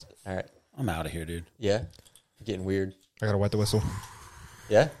All right. I'm out of here, dude. Yeah. Getting weird. I gotta wet the whistle.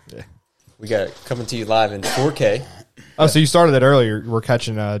 Yeah? Yeah. We got it coming to you live in 4K. Oh, so you started it earlier. We're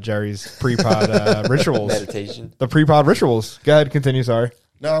catching Jerry's pre-pod rituals. Meditation. The pre-pod rituals. Go ahead, continue. Sorry.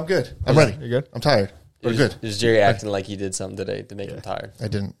 No, I'm good. I'm ready. You good? I'm tired. We're good. Is Jerry acting like he did something today to make him tired? I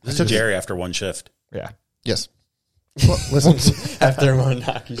didn't. This is Jerry after one shift. Yeah. Yes. Well, listen. After one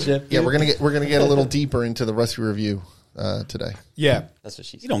hockey shift? Yeah, we're gonna get a little deeper into the Rusty review today. Yeah. That's what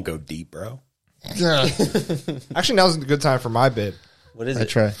she You said. don't go deep, bro. Yeah, Actually, now's a good time for my bit. What is I it?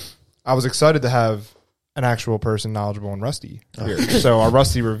 try. I was excited to have an actual person knowledgeable in Rusty here. So our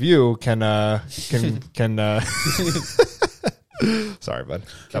Rusty review can sorry, bud.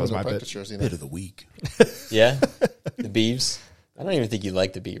 That was my bit. Bit of the week. Yeah? The Beavs? I don't even think you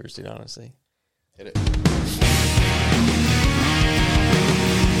like the Beavers, dude, honestly. Hit it.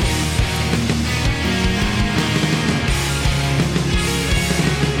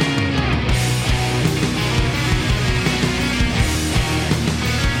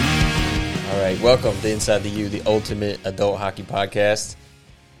 All right, welcome to Inside the U, the ultimate adult hockey podcast.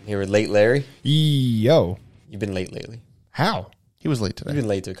 I'm here with Late Larry. Yo. You've been late lately. How? He was late You've today. been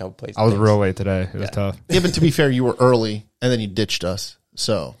late to a couple places. I was real late today. It was Yeah. tough. Yeah, but to be fair, you were early and then you ditched us.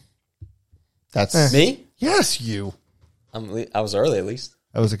 So that's Me? Yes, you. I was early at least.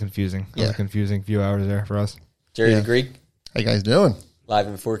 That was a confusing few hours there for us. Jerry Yeah. the Greek, How you guys doing? live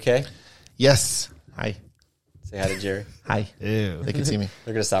in 4K. Yes. Hi. Say hi to Jerry. Hi. Ew. They can see me.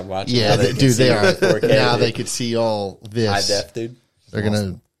 They're going to stop watching. Yeah, now they, can dude, see they you are. in 4K, Now dude. they could see all this. High def, dude. They're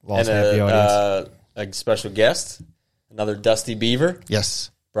gonna. Lost And half the audience. a special guest, another Dusty Beaver, Yes.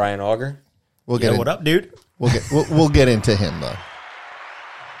 Bryan Auger. We'll get. Yo, what up, dude? We'll get into him though.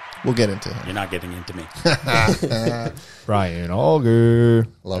 We'll get into him. You're not getting into me. Bryan Auger.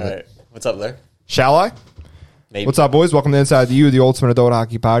 Love All it. right. What's up, Larry? Shall I? Maybe. What's up, boys? Welcome to Inside the U, the ultimate adult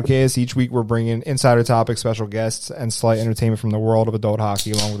hockey podcast. Each week, we're bringing insider topics, special guests, and slight entertainment from the world of adult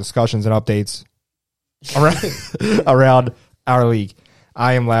hockey, along with discussions and updates around our league.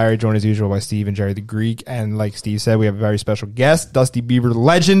 I am Larry, joined as usual by Steve and Jerry the Greek. And like Steve said, we have a very special guest, Dusty Beaver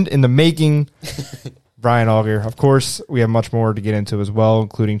legend in the making, Bryan Auger. Of course, we have much more to get into as well,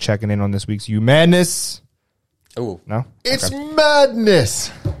 including checking in on this week's U Madness. Ooh. No? It's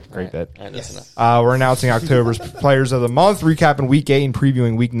madness. Great bit. All right, that's enough. We're announcing October's Players of the Month, recapping Week 8 and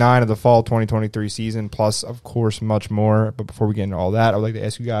previewing Week 9 of the Fall 2023 season, plus, of course, much more. But before we get into all that, I would like to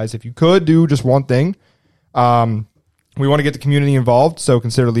ask you guys if you could do just one thing. We want to get the community involved, so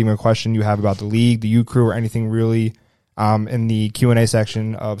consider leaving a question you have about the league, the U Crew, or anything really in the Q&A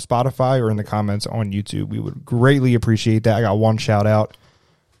section of Spotify or in the comments on YouTube. We would greatly appreciate that. I got one shout-out.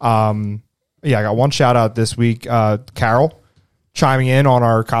 I got one shout-out this week. Carol chiming in on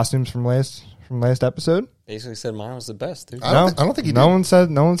our costumes from last episode. Basically said mine was the best, dude. I don't think he did. No one said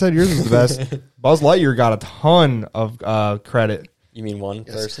yours was the best. Buzz Lightyear got a ton of credit. You mean one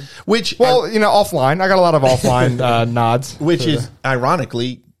person? Which Offline. I got a lot of offline nods. which is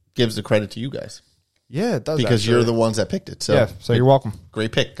ironically gives the credit to you guys Yeah, it does. because actually. you're the ones that picked it. So Yeah, so you're welcome.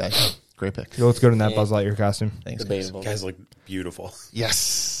 great pick, guys. Great pick. You look good in that Buzz Lightyear costume. Thanks, guys. Debatable. You guys look beautiful.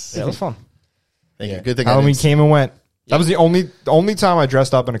 Yes. Yeah, it was fun. Thank Yeah. you. Good thing Halloween I didn't- came and went. That was the only time I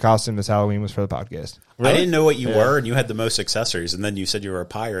dressed up in a costume this Halloween was for the podcast. I didn't know what you were, and you had the most accessories, and then you said you were a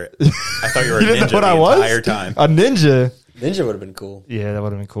pirate. I thought you were a You didn't ninja know what the I was? entire time. A ninja. Ninja would have been cool. Yeah, that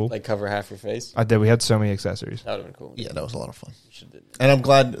would have been cool. Like cover half your face. I did. We had so many accessories. That would have been cool. Yeah, that was a lot of fun. You should do that. And I'm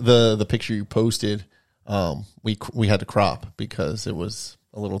glad the picture you posted, we had to crop because it was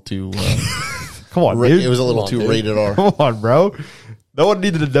a little too. Come on, dude. It was a little Come on, too dude. rated R. Come on, bro. No one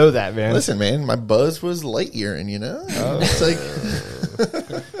needed to know that, man. Listen, man, my buzz was Lightyear, and it's like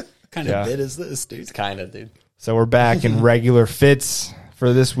What kind Yeah. of bit is this, dude? It's kind of, dude. So we're back in regular fits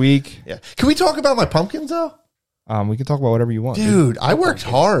for this week. yeah. Can we talk about my pumpkins though? We can talk about whatever you want. Dude, I worked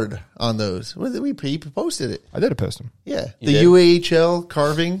hard on those. We posted it. I did post them. Yeah, You the did? UAHL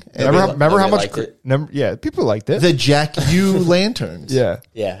carving. And Remember how nobody much? liked it? Yeah, people liked it. the Jack U lanterns. Yeah.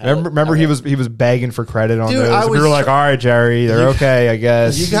 Yeah. Remember he was begging for credit on Dude, those. I We was were like, all right, Jerry, they're okay, I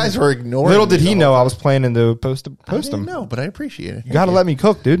guess. You guys were ignoring. Little me did he the know whole I was planning to post time. I them. didn't know, but I appreciate it. You got to let me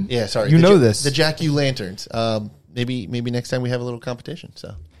cook, dude. Yeah, sorry. You The know Ja- this. The Jack U lanterns. Maybe next time we have a little competition.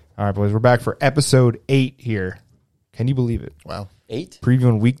 So All right, boys, we're back for episode 8 here. Can you believe it? wow. 8?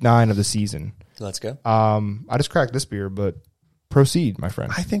 Previewing week 9 of the season. Let's go. I just cracked this beer, but proceed, my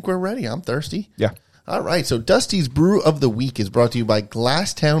friend. I think we're ready. I'm thirsty. Yeah. All right. So Dusty's Brew of the Week is brought to you by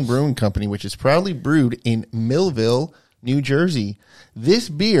Glasstown Brewing Company, which is proudly brewed in Millville, New Jersey. This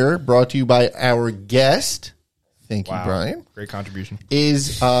beer, brought to you by our guest, thank you, Bryan, Great contribution.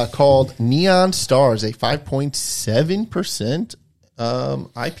 is called Neon Stars, a 5.7%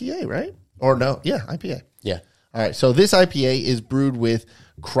 IPA, right? Or no? Yeah, IPA. Yeah. All right. So this IPA is brewed with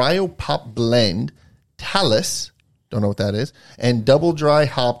Cryo Pop Blend, Talus, don't know what that is, and double dry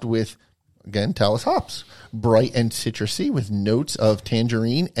hopped with, again, Talus hops. Bright and citrusy with notes of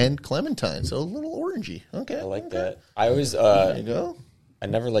tangerine and clementine. So a little orangey. Okay. I like that. I always, There you go. I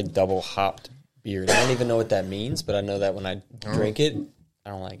never like double hopped beer. I don't even know what that means, but I know that when I drink it,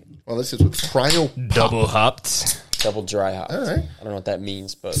 I don't like it. Well, this is with Cryo Pop. Double hopped. Double dry hopped. All right. I don't know what that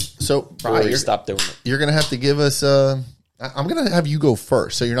means, but So, Brian, breweries stop doing it. you're going to have to give us, I'm going to have you go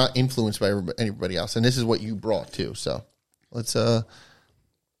first so you're not influenced by anybody else. And this is what you brought too. So let's, ooh.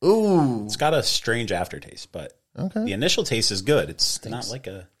 It's got a strange aftertaste, but Okay. the initial taste is good. It's not like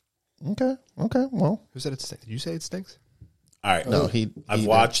a. Okay. Well, Who said it stinks? Did you say it stinks? All right. no, I've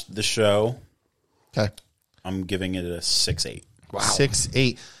watched the show. Okay. I'm giving it a 6.8. Wow.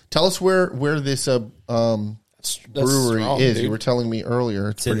 6-8. Tell us where this brewery strong, is. dude. You were telling me earlier.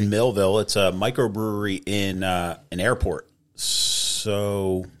 It's in Millville. It's a microbrewery in an airport.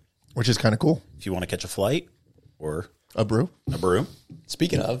 So which is kind of cool. if you want to catch a flight or A brew. a brew,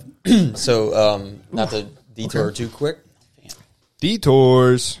 Speaking of, so not to detour too quick,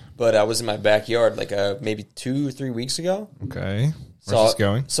 Detours. but I was in my backyard like maybe 2 or 3 weeks ago. Okay. Where's this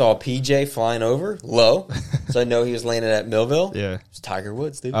going? Saw a PJ flying over low, so I know he was landing at Millville. Yeah. It was Tiger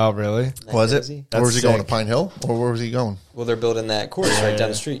Woods, dude. Oh, really? Isn't that Was it? crazy? Where was he going? To sick. Pine Hill? Or where was he going? Well, they're building that course right down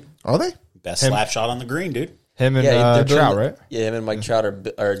the street. Are they? best slap shot on the green, dude. Him and they're building- Trout, right? Yeah, him and Mike Trout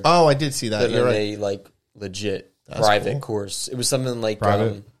are Oh, I did see that. building You're right. a like legit private cool. course. It was something like,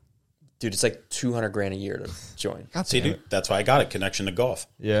 Private? dude, it's like $200,000 a year to join. See, dude, that's why I got it. Connection to golf.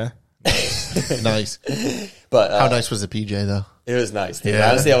 Yeah. Nice. But How nice was the PJ, though? it was nice. Dude. Yeah.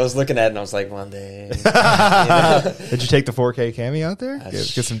 Honestly, I was looking at it and I was like, one day. Did you take the 4K cami out there?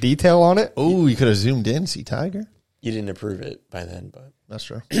 Get some detail on it? Oh, you could have zoomed in, see Tiger. You didn't approve it by then, but That's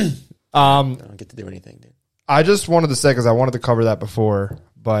true. I don't get to do anything, dude. I just wanted to say, because I wanted to cover that before,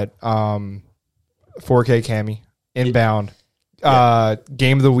 but 4K cami, inbound,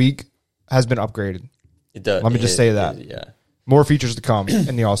 game of the week has been upgraded. It does. Let me just say that. Yeah. More features to come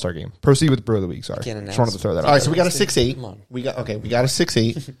in the All-Star game. Proceed with Brew of the Week, sorry. Can't Just wanted to throw that All out right, so there. we got a 6-8. Come on. We got a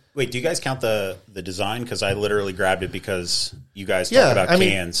 6-8. Wait, do you guys count the design? Because I literally grabbed it because you guys talk Yeah, about I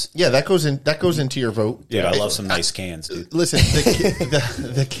mean, cans. yeah, that goes into your vote. Dude, I love some nice cans, dude. Listen,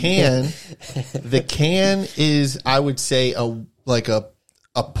 the can is, I would say, a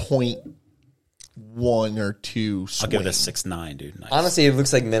 0.1 or 2 I'll swing. give it a 6.9, dude. Nice. Honestly, it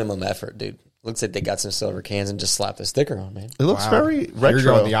looks like minimum effort, dude. Looks like they got some silver cans and just slapped the sticker on, man. It looks Wow. very retro. You're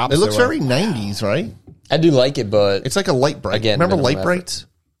going the It opposite looks way. very 90s, right? I do like it, but It's like a light bright. Again, Remember minimum light effort. brights? Do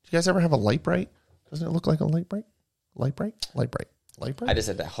you guys ever have a light bright? Doesn't it look like a light bright? Light bright? Light bright. Light bright? I just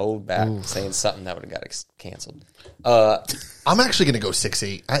had to hold back saying something that would have got canceled. I'm actually going to go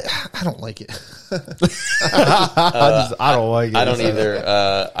 6-8. I don't like it. I don't like it. I don't either.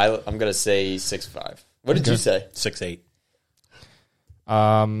 I'm going to say 6.5. What did you say?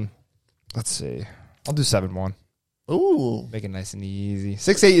 6.8. Let's see. I'll do 7-1. Ooh. Make it nice and easy.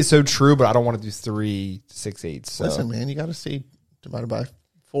 6-8 is so true, but I don't want to do 3 6-8s. So. Listen, man, you got to say divided by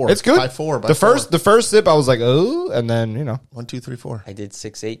 4. It's good. By 4. By the 4. first sip, I was like, oh, and then 1, 2, 3, 4. I did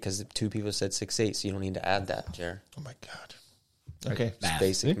 6.8 because 2 people said 6.8, so you don't need to add that, Jared. Oh my god. Okay. It's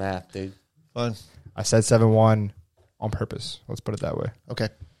basic math, dude. Fine. I said 7-1 on purpose. Let's put it that way. Okay.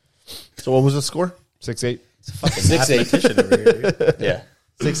 So what was the score? 6-8. 6.8. over here, dude. Yeah.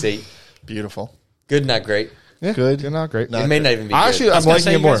 6.8. Beautiful. Good, not great. Yeah, Good. Not great. Not It may not even be Actually, good. I was I'm gonna liking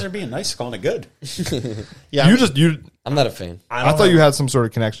say it you more. guys are being nice, calling it good. Yeah. I'm not a fan. I thought you had some sort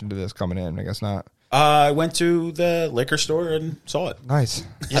of connection to this coming in. I guess not. I went to the liquor store and saw it. Nice.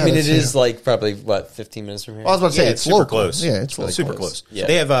 I mean, it that's- is like probably, 15 minutes from here? I was about to say Yeah, it's super local. close. Yeah, it's really super close. close. Yeah.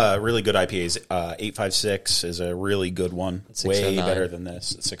 They have really good IPAs. 856 is a really good one. Way 609. better than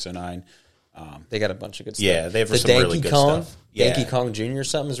this. 609. They got a bunch of good stuff. Yeah, they have the some really Danky good Kong, stuff. Yeah. Danky Kong Jr. or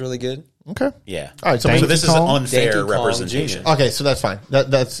something is really good. Okay. Yeah. All right. So, Thank So you, this is Kong. unfair Danky Kong representation. Jr. okay, so that's fine.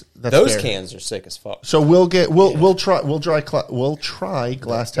 That's Those fair. cans are sick as fuck. So we'll try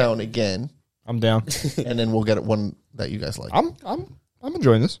Glasstown again, I'm down. and then we'll get one that you guys like. I'm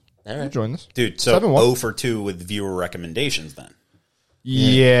enjoying this. All right. I'm enjoying this. Dude, so 7-1. 0 for 2 with viewer recommendations then.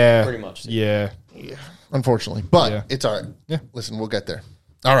 Yeah. Pretty much. Yeah. Unfortunately, but Yeah. it's all right. Yeah. Listen, we'll get there.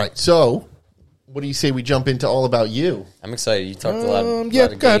 All right. So, what do you say we jump into all about you? I'm excited. You talked a lot of yeah,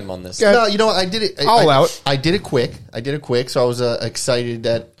 game go ahead. on this. Go ahead. No, you know what? I did it. I'll allow it. I did it quick. So I was excited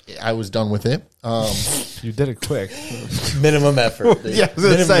that I was done with it. You did it quick. Minimum effort. Yeah, I was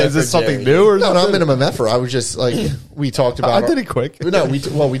going to say, is this something new or No, something? not minimum effort. I was just like, we talked about. I did it quick. No,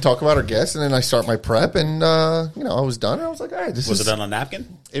 we talk about our guests, and then I start my prep, and I was done. And I was like, all right, Was it on a napkin?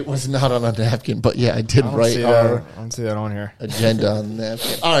 It was not on a napkin, but yeah, I did I don't write see our that. I don't see that on here. agenda on the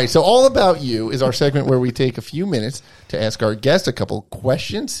napkin. All right, so All About You is our segment where we take a few minutes to ask our guests a couple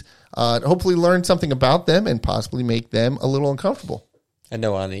questions, hopefully learn something about them, and possibly make them a little uncomfortable. I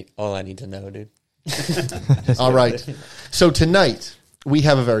know all I need to know, dude. All right. So tonight, we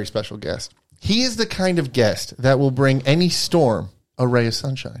have a very special guest. He is the kind of guest that will bring any storm a ray of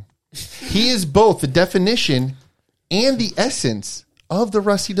sunshine. He is both the definition and the essence of the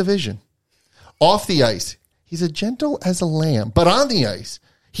Rusty division. Off the ice, he's as gentle as a lamb, but on the ice,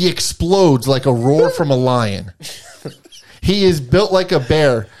 he explodes like a roar from a lion. He is built like a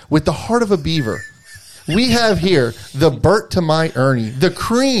bear with the heart of a beaver. We have here the Bert to my Ernie, the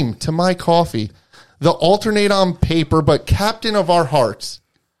cream to my coffee, the alternate on paper, but captain of our hearts.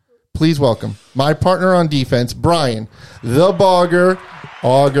 Please welcome my partner on defense, Bryan, the Bogger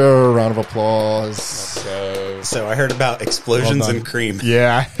Auger. Round of applause. So I heard about explosions and cream.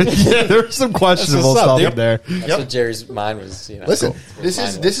 Yeah. Yeah, there's some questionable That's what's up, stuff dude. in there. That's what Jerry's mind was. Listen, Cool.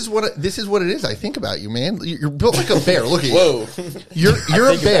 this is what it is. I think about you, man. You're built like a bear. Look at you. Whoa.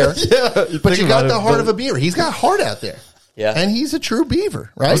 You're a bear, but you got the heart of a beaver. beaver. He's got heart out there. Yeah. And he's a true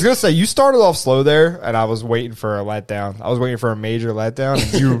beaver, right? I was going to say, you started off slow there, and I was waiting for a letdown. I was waiting for a major letdown,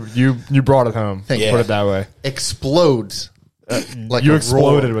 and you brought it home. Thank you. Put it that way. Explodes like You a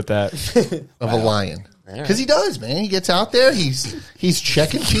exploded roar with that. of a lion. Because he does, man. He gets out there. He's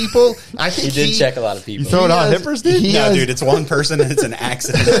checking people. I think He did check a lot of people. Throwing out has- hippers, dude? he No, has- dude, it's one person and it's an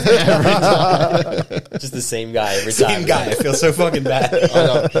accident. Just the same guy every time. Same guy. I feel so fucking bad.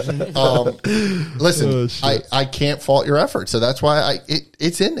 Listen, Oh, shit. I can't fault your effort, so that's why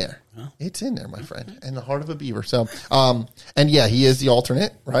it's in there. It's in there, my friend, and the heart of a beaver. So, and yeah, he is the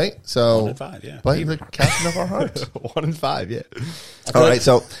alternate, right? So, 1 in 5, yeah. but the captain of our hearts. 1 in 5, yeah. All right,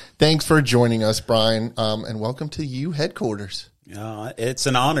 so thanks for joining us, Bryan, and welcome to U headquarters. It's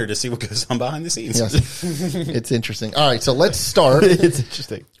an honor to see what goes on behind the scenes. Yes, it's interesting. All right, so let's start It's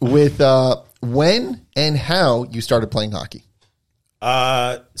interesting. with when and how you started playing hockey.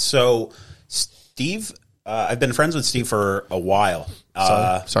 So Steve, I've been friends with Steve for a while.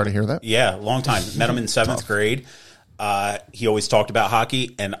 Sorry to hear that. Yeah, long time. Met him in 7th grade. He always talked about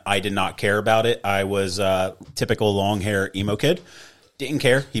hockey, and I did not care about it. I was a typical long hair emo kid. Didn't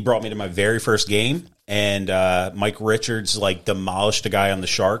care. He brought me to my very first game, and Mike Richards like demolished a guy on the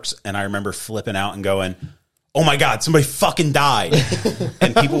Sharks, and I remember flipping out and going, "Oh my God, somebody fucking died."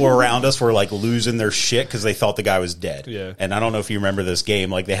 And people around us were like losing their shit because they thought the guy was dead. Yeah. And I don't know if you remember this game.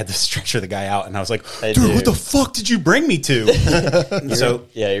 Like they had to stretcher the guy out, and I was like, I dude, do. what the fuck did you bring me to? So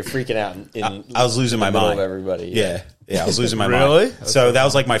You're freaking out. I was losing my middle mind. of everybody. Yeah. I was losing my Really? mind. So that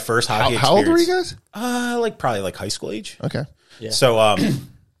was like my first hockey How old were you experience. guys? Probably like high school age. Okay. Yeah. So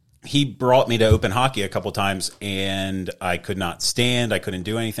he brought me to open hockey a couple times, and I could not stand. I couldn't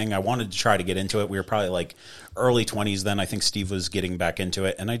do anything. I wanted to try to get into it. We were probably like early 20s then. I think Steve was getting back into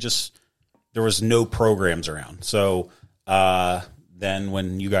it, and there was no programs around. So then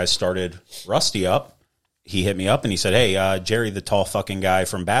when you guys started Rusty up, he hit me up and he said, "Hey, Jerry, the tall fucking guy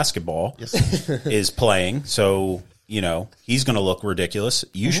from basketball, is playing. So, he's going to look ridiculous.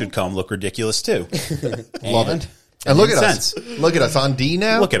 You should come look ridiculous too." Love it. And look at us. Look at us on D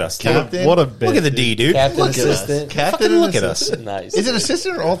now. Look at us, dude. Captain. What a bit. Look at the D, dude. Captain, Look at us. assistant. Captain. Fucking and look at us. assistant. Nice. Is it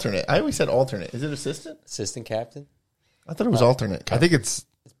assistant or alternate? I always said alternate. Is it assistant? Assistant captain? I thought it was alternate. I think it's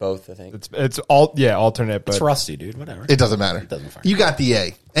It's both, I think. alternate, but It's Rusty, dude. Whatever. It doesn't matter. doesn't matter. You got the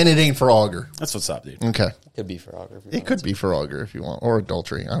A, and it ain't for Auger. That's what's up, dude. Okay. Could be for Auger. It could be for Auger if you want, or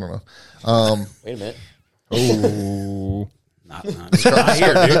adultery. I don't know. Wait a minute. ooh. Not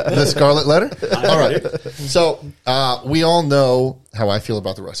here, dude. The Scarlet Letter. All right. So we all know how I feel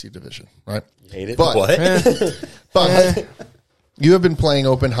about the Rusty division, right? You hate it? But What? but you have been playing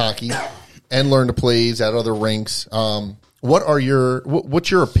open hockey and learned to plays at other rinks.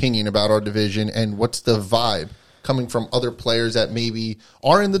 What's your opinion about our division, and what's the vibe coming from other players that maybe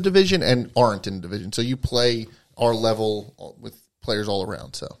are in the division and aren't in the division? So you play our level with players all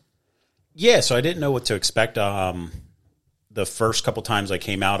around. So Yeah, so I didn't know what to expect. The first couple times I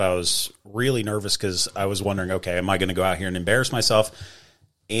came out, I was really nervous because I was wondering, okay, am I going to go out here and embarrass myself?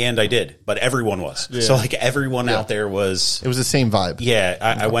 And I did, but everyone was. Yeah. So like everyone out there was. it was the same vibe. Yeah,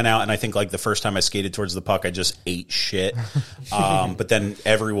 I went out and I think like the first time I skated towards the puck, I just ate shit. But then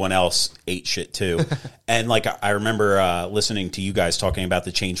everyone else ate shit too. And like I remember listening to you guys talking about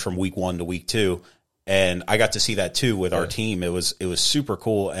the change from week 1 to week 2. And I got to see that too with our team. It was super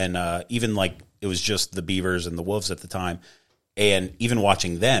cool. And even like it was just the Beavers and the Wolves at the time. And even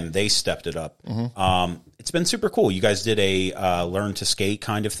watching them, they stepped it up. It's been super cool. You guys did a learn to skate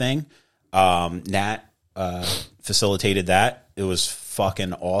kind of thing. Nat facilitated that. It was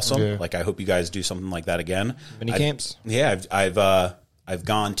fucking awesome. Yeah. Like I hope you guys do something like that again. Mini camps. Yeah, I've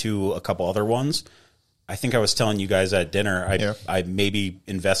gone to a couple other ones. I think I was telling you guys at dinner. I maybe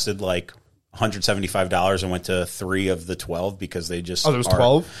invested like $175 and went to 3 of the 12 because they just there was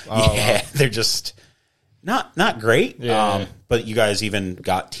 12. Yeah, they're just not great. Yeah. But you guys even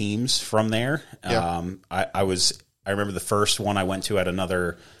got teams from there. Yeah. I remember the first one I went to at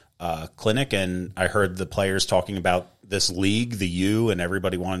another clinic, and I heard the players talking about this league, the U, and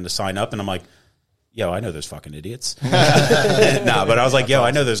everybody wanted to sign up, and I'm like, yo, I know those fucking idiots. But I was like, yo,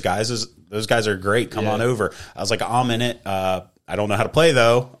 I know those guys. Those guys are great. Come on over. I was like, I'm in it. I don't know how to play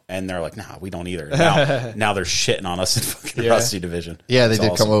though. And they're like, nah, we don't either. Now they're shitting on us in fucking Rusty Division. Yeah, they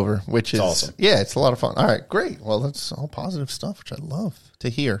did come over, which is awesome. Yeah, it's a lot of fun. All right, great. Well, that's all positive stuff, which I love to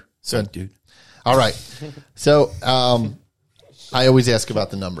hear. Good, dude. All right. So, I always ask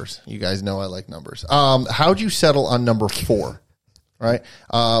about the numbers. You guys know I like numbers. How'd you settle on number 4? Right?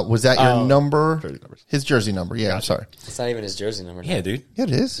 Was that your number? His jersey number. Yeah, I'm sorry. It's not even his jersey number. Yeah, dude. Yeah,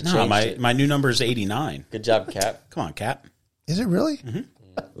 it is. No, my new number is 89. Good job, Cap. Come on, Cap. Is it really? Mm-hmm.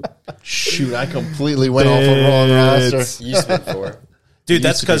 Shoot, I completely went off the wrong roster. You spent 4. Dude,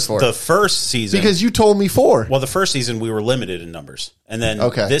 that's because the first season... Because you told me 4. Well, the first season we were limited in numbers. And then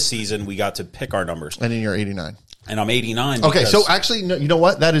this season we got to pick our numbers. And then you're 89. And I'm 89. Okay, so actually, no, you know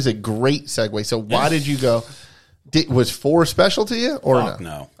what? That is a great segue. So why did you go... Was 4 special to you or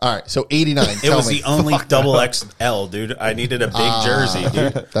no? All right, so 89. It was the only double XL, dude. I needed a big jersey,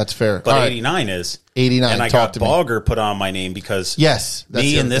 dude. That's fair. But 89 is 89. And I got Auger put on my name because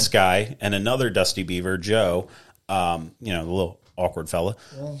me and this guy and another Dusty Beaver, Joe, the little awkward fella.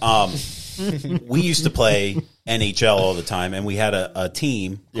 We used to play NHL all the time, and we had a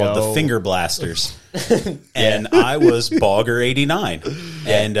team called the Finger Blasters, and I was Bogger 89,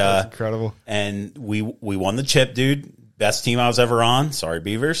 and that's incredible. And we won the chip, dude. Best team I was ever on. Sorry,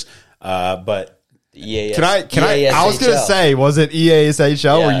 Beavers, but. I was gonna say, was it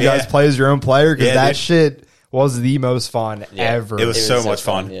EASHL where you guys play as your own player? Because that shit was the most fun ever. It was so much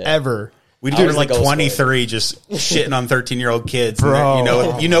fun ever. We were like 23, just shitting on 13-year-old kids.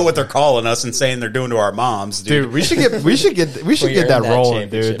 Bro. You know what they're calling us and saying they're doing to our moms, dude. Dude, we should get that rolling,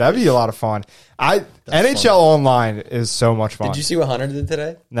 dude. That'd be a lot of fun. NHL Online is so much fun. Did you see what Hunter did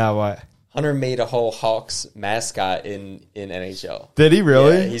today? No, what? Hunter made a whole Hawks mascot in NHL. Did he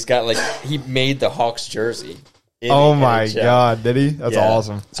really? Yeah, he's got he made the Hawks jersey. Oh my god, did he? That's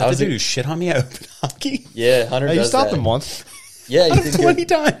awesome. So did you shit on me at open hockey? Yeah, Hunter does you stopped that. him once. Yeah, you did 20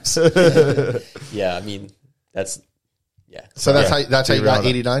 times. Yeah, I mean that's So that's how you got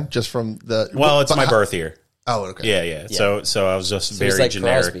 89, just from the. Well, it's my birth year. Oh, okay. Yeah. So I was just very like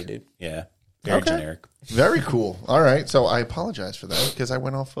generic, Crosby, dude. Yeah, very generic. Very cool. All right, so I apologize for that because I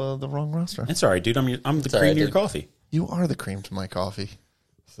went off the wrong roster. It's all right, dude. I'm the cream of your coffee. You are the cream to my coffee.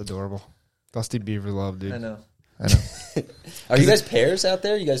 It's adorable. Dusty Beaver love, dude. I know. Are you guys pairs out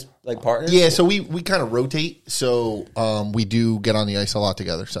there? You guys like partners? Yeah, so we kind of rotate. So we do get on the ice a lot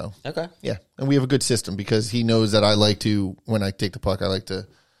together. So okay, yeah, and we have a good system because he knows that I like to, when I take the puck, I like to,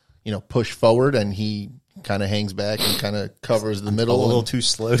 push forward, and he kind of hangs back and kind of covers the middle. A little too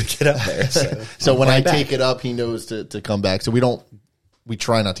slow to get up there. So when I take it up, he knows to come back. So we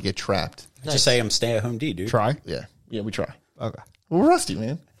try not to get trapped. Just say I'm stay-at-home D, dude. Try? Yeah, we try. Okay. We're rusty,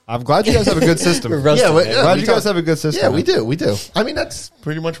 man. I'm glad you guys have a good system. Glad you guys have a good system. Yeah, we do. I mean, that's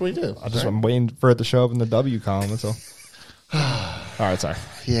pretty much what we do. I'm waiting for it to show up in the W column. That's all. All right, sorry.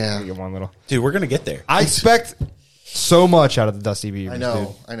 Yeah. Get one little. Dude, we're going to get there. I expect so much out of the Dusty Beavers.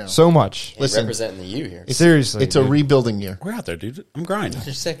 I know. So much. Listen, representing the U here. Seriously. It's a rebuilding year. We're out there, dude. I'm grinding.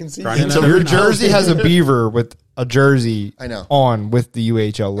 Your second season. Grinding Your jersey has a beaver with a jersey on with the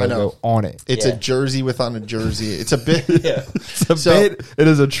UAHL logo on it. It's a jersey on a jersey. It's a bit. It's a bit. It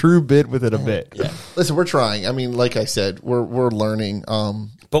is a true bit within a bit. Yeah. Listen, we're trying. I mean, like I said, we're learning.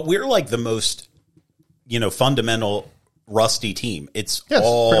 But we're like the most, fundamental rusty team. It's pretty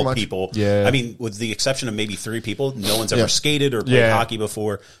all much. people. Yeah. I mean, with the exception of maybe 3 people, no one's ever skated or played hockey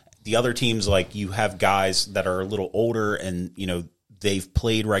before. The other teams, like, you have guys that are a little older and, they've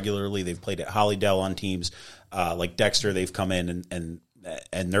played regularly. They've played at Hollydale on teams. Like Dexter, they've come in and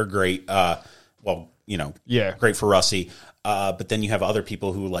they're great. Great for Rusty. But then you have other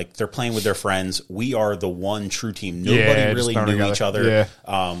people who like they're playing with their friends. We are the one true team. Nobody really knew each other.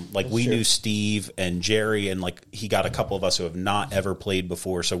 Yeah. Like we knew Steve and Jerry, and like he got a couple of us who have not ever played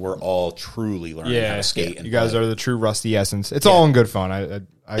before. So we're all truly learning how to skate. And you guys are the true Rusty essence. It's all in good fun.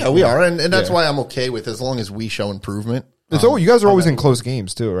 We are, and that's why I'm okay with as long as we show improvement. You guys are always in close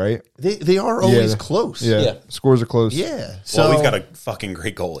games too, right? They are always close. Yeah. Scores are close. Yeah. So we've got a fucking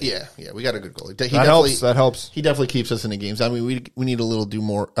great goalie. Yeah, we got a good goalie. That helps. He definitely keeps us in the games. I mean, we need a do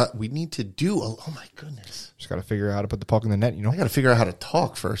more. We need to do. Oh my goodness. Just got to figure out how to put the puck in the net. I got to figure out how to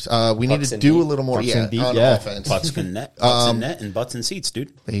talk first. We need to do a little more. Pucks in deep, on offense. Butts in net, and butts in seats,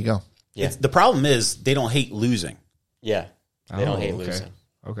 dude. There you go. Yeah. The problem is they don't hate losing. Yeah. They don't hate losing.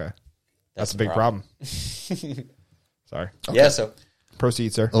 Okay. That's a big problem. Sorry. Okay. Yeah, so.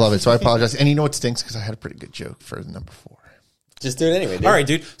 Proceed, sir. I love it. So I apologize. And you know what stinks? Because I had a pretty good joke for number 4. Just do it anyway, dude. All right,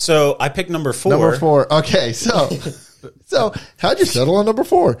 dude. So I picked number 4. Number 4. Okay, so how'd you settle on number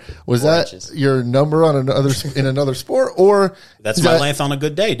 4? Was that inches. your number on another sport, or That's my length on a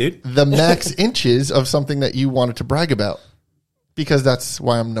good day, dude. the max inches of something that you wanted to brag about? Because that's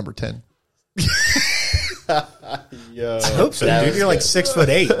why I'm number 10. I hope so, dude. You're like 6'8",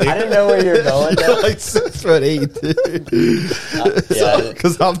 dude. I didn't know where you're going. You're like 6'8", dude.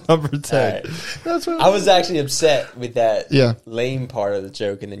 Because I'm number 10. Right. That's what I was actually upset with that Yeah. lame part of the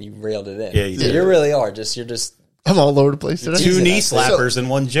joke, and then you railed it in. Yeah, you So did. you really are. You're just I'm all over the place today. 2 knee slappers and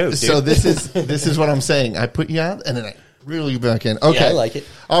 1 joke, dude. So this is what I'm saying. I put you out and then I reel you back in. Okay, Yeah, I like it.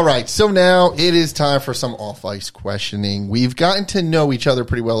 All right, so now it is time for some off ice questioning. We've gotten to know each other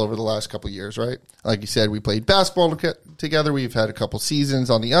pretty well over the last couple of years, right? Like you said, we played basketball together. We've had a couple seasons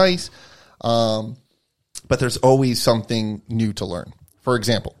on the ice, but there's always something new to learn. For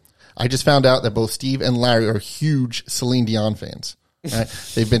example, I just found out that both Steve and Larry are huge Celine Dion fans. Right?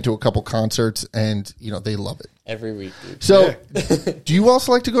 They've been to a couple concerts, and they love it. every week, dude. So, do you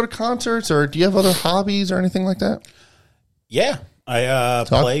also like to go to concerts, or do you have other hobbies or anything like that? Yeah, I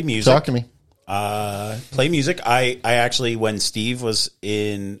play music. Talk to me. Play music. I actually, when Steve was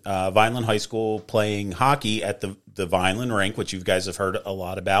in Vineland High School playing hockey at the Vineland rink, which you guys have heard a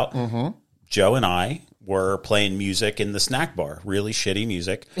lot about, Joe and I were playing music in the snack bar. Really shitty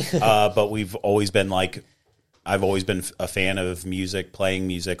music, but we've always been I've always been a fan of music, playing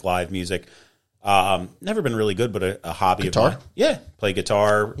music, live music. Never been really good, but a hobby Guitar? of mine. Yeah, play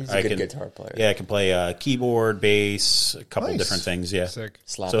guitar. He's a good guitar player. Yeah, I can play keyboard, bass, a couple different things. Yeah, Sick.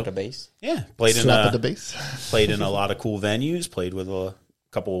 Slap at a bass. yeah. Played Slap at the bass. played in a lot of cool venues. Played with a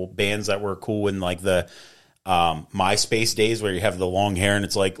couple bands that were cool in like the MySpace days where you have the long hair and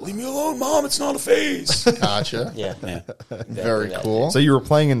it's like, leave me alone, mom. It's not a phase. Gotcha. Yeah. Yeah, Very that, cool. So you were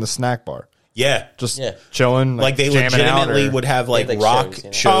playing in the snack bar, yeah. just Yeah. chilling, Like they jamming out, legitimately or- would have like like rock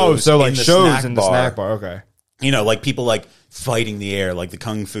shows, shows. Oh, so like in the shows snack in the bar. snack bar. Okay. Like people like fighting the air, like the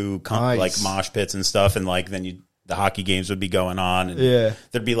kung fu, Nice. like mosh pits and stuff, and like then the hockey games would be going on, and Yeah.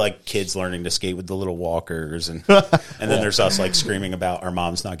 there'd be like kids learning to skate with the little walkers, and then there's us like screaming about our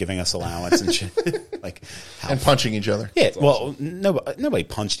moms not giving us allowance and shit, like And punching each other. yeah. Well, nobody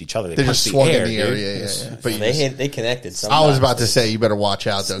punched each other. They punched just swung the air, in the air. dude. Yeah. But They connected. I was about to say you better watch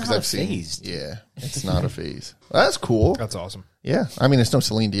out though because not I've a seen. phase. Yeah, it's not a phase. That's cool. That's awesome. Yeah, I mean it's no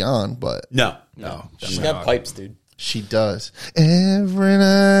Celine Dion, but No, She's got pipes, dude. she does every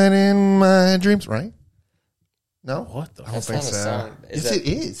night in my dreams. Right? No, What the? That's think not a so. song. Is yes, that, it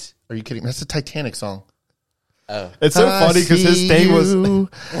is. Are you kidding me? That's a Titanic song. Oh, It's so funny because his thing was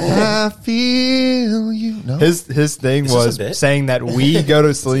I feel you. No, his thing Is this was a bit? saying that we go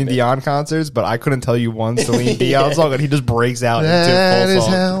to Celine Dion concerts, but I couldn't tell you one Celine Dion song, and he just breaks out that into a is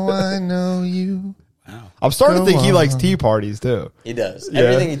full song. how I know you. I'm starting to think he Go likes on. tea parties too. he does.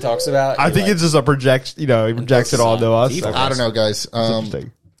 Everything he talks about. I he think likes. it's just a project. He projects it all to us. Tea I don't know, guys.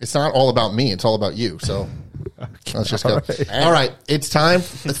 interesting. It's not all about me. It's all about you. So let's just go. Alright. All right. It's time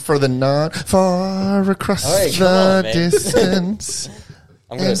for the not far across All right, come the on, man. distance.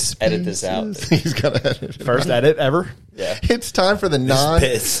 I'm going to edit this out. He's got to edit it. First edit ever. Yeah. It's time for the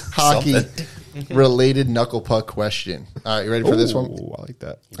piss non-hockey something. related knuckle puck question. All right, you ready for this one? Ooh, I like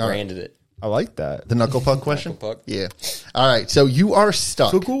that. Branded it. I like that. The knuckle puck question? Knuckle puck. Yeah. All right. So you are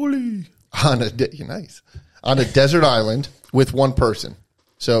stuck on you're nice on a desert island with one person.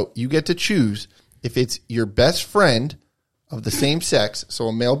 So you get to choose if it's your best friend of the same sex, so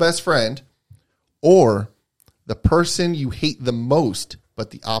a male best friend, or the person you hate the most but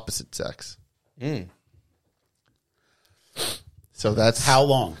the opposite sex. So that's How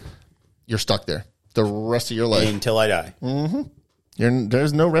long you're stuck there the rest of your life. until I die?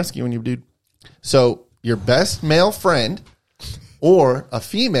 There's no rescuing you, dude. So your best male friend or a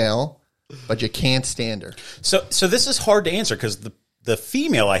female but you can't stand her. So this is hard to answer because the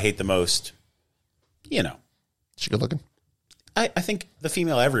female I hate the most, She good looking? I think the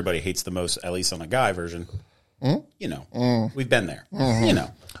female everybody hates the most, at least on a guy version. We've been there.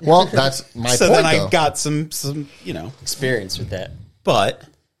 Well, that's my So point, then I though. got some Experience with that. but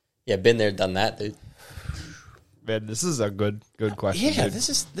Yeah, been there, done that, dude. Man, this is a good question. yeah, dude. this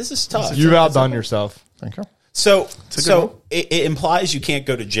is tough. You've outdone yourself. Thank you. So a good one. it implies you can't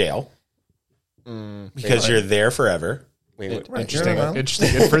go to jail because you're there forever. Wait, Interesting, You're not-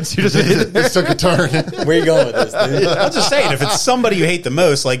 interesting inference you just made. This took a turn. where you going with this, dude? I'm just saying, if it's somebody you hate the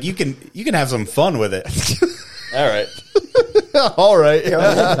most, like you can have some fun with it. All right. All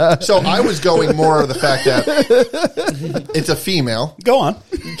right. So I was going more of the fact that it's a female. Go on.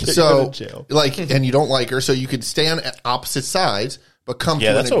 So, to jail. and you don't like her, so you could stay on opposite sides, but come Yeah,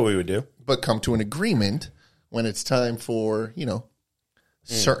 to that's what we would do. an agreement when it's time for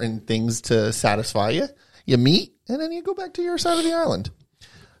certain things to satisfy you. You meet, and then you go back to your side of the island.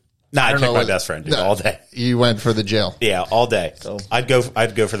 Nah, I'd don't pick know my what- best friend, dude, No. all day. You went for the jail. Yeah, all day. I'd go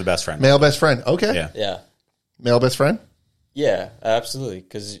for the best friend. Male best friend. Okay. Yeah. Yeah. Male best friend. Yeah, absolutely.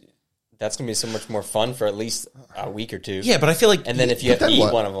 Because that's going to be so much more fun for at least a week or two. Yeah, but I feel like And then if you have to then eat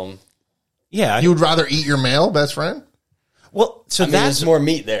what? one of them, yeah, You would rather eat your male best friend? well, so I mean, that's there's more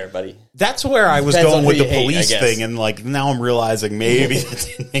meat there, buddy. that's where I was Depends going on with who the you hate, I police guess. thing, and like now I'm realizing maybe that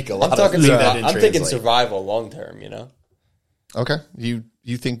didn't make a lot I'm talking. of sense. That didn't I'm thinking translate. survival long term. You know. Okay.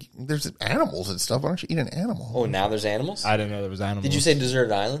 You think there's animals and stuff? Why don't you eat an animal? Oh, now there's animals. I didn't know there was animals. Did you say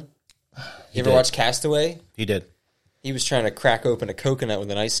Deserted Island? You ever did. watch Castaway? He did, He was trying to crack open a coconut with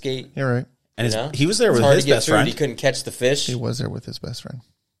an ice skate. You're right. and You know? he was there It's with hard his to get best food. friend. He couldn't catch the fish. He was there with his best friend.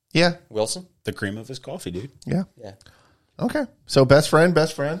 Yeah. Wilson. The cream of his coffee, dude. Yeah. Yeah. Okay. So best friend.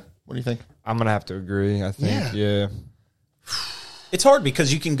 What do you think? I'm gonna have to agree. I think. Yeah. It's hard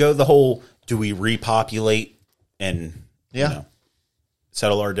because you can go the whole, do we repopulate and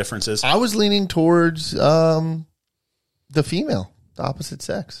settle our differences? I was leaning towards the female, the opposite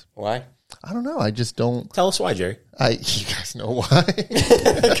sex. Why? I don't know. I just don't. Tell us why, Jerry. You guys know why.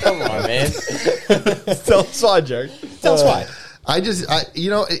 Come on, man. Tell us why, Jerry. Tell us why.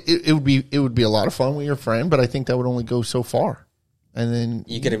 It would be a lot of fun with your friend, but I think that would only go so far. And then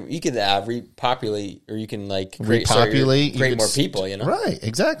You could repopulate, or you can like repopulate, create more people. You know. right?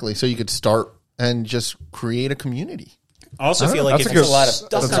 Exactly. So you could start and just create a community. I also feel like That's if a you're good. a lot of- stuck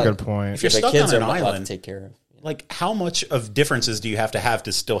That's a on- good point. If you're The stuck kids on are an a lot to island, take care of. like how much of differences do you have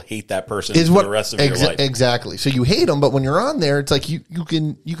to still hate that person Is for what the rest of your life? exactly? So you hate them, but when you're on there, it's like you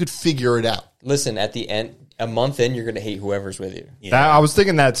could figure it out. Listen, at the end, a month in, you're going to hate whoever's with you. I was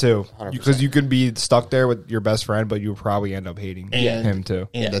thinking that too, 100%. because you could be stuck there with your best friend, but you would probably end up hating him too.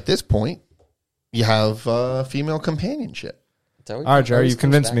 And at this point, you have female companionship. All right, Jerry, you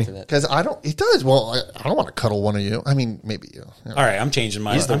convinced me. Because I don't. It does. Well, I don't want to cuddle one of you. I mean, maybe you. All right, I'm changing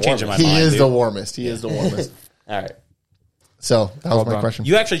my. the I'm changing my warmest. He mind. is dude. the warmest. He is the warmest. All right. So that was my done. question.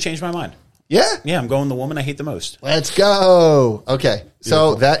 You actually changed my mind. Yeah. Yeah, I'm going the woman I hate the most. Let's go. Okay.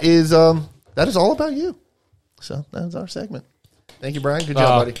 So that is all about you. So that was our segment. Thank you, Brian. Good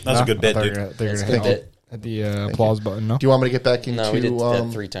job, buddy. That was a good bit, I thought dude. you were gonna That's a hit good at the applause button. No, Do you want me to get back into No, we did that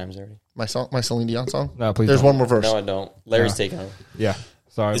 3 times already. my song, my Celine Dion song? No, please There's don't. one more verse. No, I don't. Larry's taking over. yeah.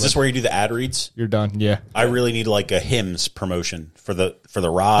 Sorry, Is this where you do the ad reads? you're done? Yeah. I really need like a hymns promotion for the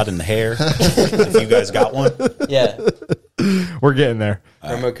rod and the hair. If you guys got one, Yeah. We're getting there.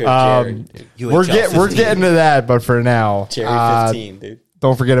 Promo code Jerry. We're UHL 15. getting to that, but for now, Jerry 15, dude.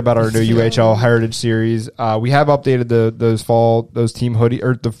 don't forget about our new UHL Heritage Series. We have updated those team hoodie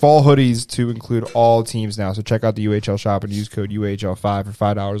or the fall hoodies to include all teams now. So check out the UHL shop and use code UHL5 for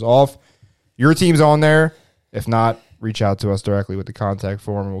 $5 off. Your team's on there. If not, reach out to us directly with the contact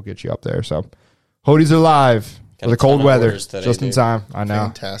form and we'll get you up there. So hoodies are live Got for the a cold ton of weather, orders today, just in dude. time. I know.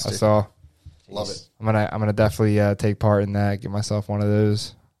 Fantastic. I saw. Love it. I'm gonna definitely take part in that. Get myself one of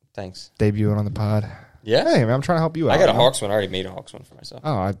those. Thanks. Debuting on the pod. Yeah. Hey man, I'm trying to help you out. I got a man. Hawks one. I already made a Hawks one for myself.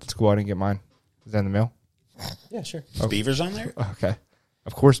 Oh, let's go out and get mine. Is that in the mail? Yeah, sure. Is Beavers on there? Okay.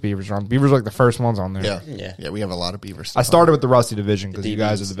 Of course, Beavers are on. Beavers are like the first ones on there. Yeah. Yeah. Yeah. We have a lot of Beavers. I started with the Rusty division because The you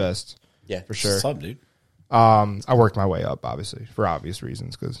guys are DBs. the best Yeah. for sure. What's up, dude? I worked my way up, obviously, for obvious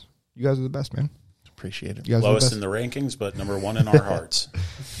reasons because you guys are the best, man. Appreciate it. You guys Lowest are in the best. the rankings, but number 1 in our hearts.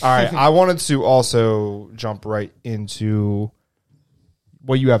 All right, I wanted to also jump right into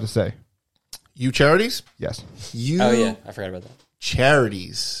what you have to say. You Charities? Yes, You Oh, yeah. I forgot about that.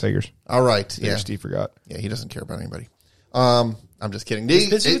 Charities. figures. All right. Yeah, Yeah. Steve forgot. Yeah. He doesn't care about anybody. I'm just kidding. He's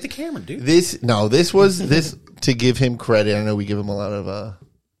busy with the camera, dude. This was to give him credit. I know we give him a lot of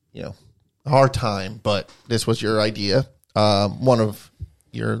hard time, but this was your idea. One of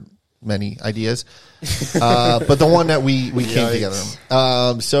your many ideas, but the one that we came together.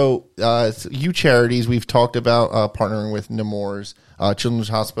 U Charities, we've talked about partnering with Nemours Children's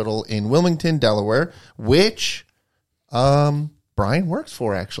Hospital in Wilmington, Delaware, which Bryan works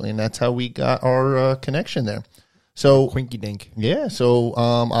for, actually, and that's how we got our connection there. So Quinky dink. yeah, so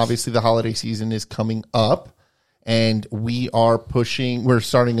obviously the holiday season is coming up, and we're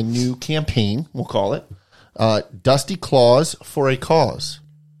starting a new campaign, we'll call it, Dusty Claus for a Cause.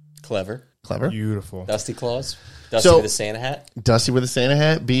 Clever. Beautiful. Dusty Claus. Dusty So- with a Santa hat. Dusty with a Santa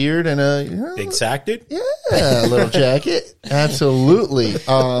hat, beard, and a Big sack, dude. yeah, little jacket. Absolutely.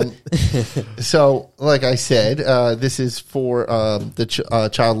 So, like I said, this is for the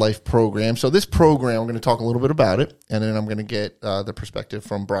Child Life program. So, this program, I'm going to talk a little bit about it, and then I'm going to get the perspective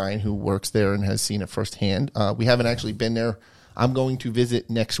from Bryan, who works there and has seen it firsthand. We haven't actually been there. I'm going to visit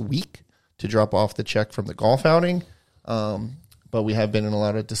next week to drop off the check from the golf outing. But we have been in a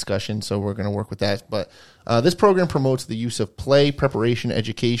lot of discussion, so we're going to work with that. But this program promotes the use of play, preparation,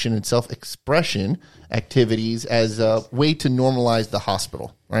 education, and self-expression activities as a way to normalize the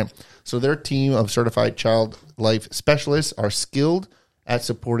hospital, right? So their team of certified child life specialists are skilled at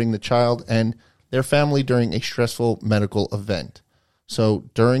supporting the child and their family during a stressful medical event. So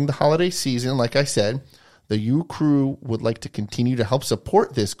during the holiday season, like I said, the U crew would like to continue to help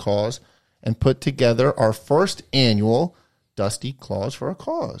support this cause and put together our first annual Dusty Claus for a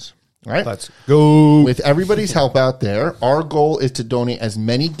Cause. All right. Let's go. With everybody's help out there, our goal is to donate as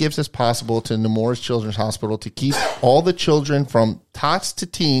many gifts as possible to Nemours Children's Hospital to keep all the children from tots to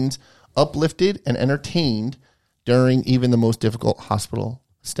teens uplifted and entertained during even the most difficult hospital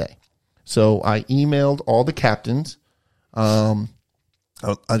stay. So I emailed all the captains. Again,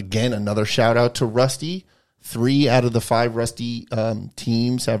 another shout out to Rusty. 3 out of the 5 Rusty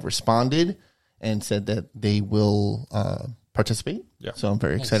teams have responded and said that they will participate. Yeah. So I'm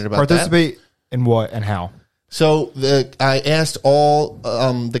very excited about Participate in what and how? So I asked all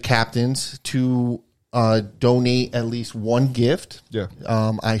the captains to donate at least one gift. Yeah.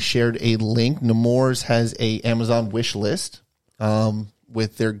 I shared a link. Nemours has a Amazon wish list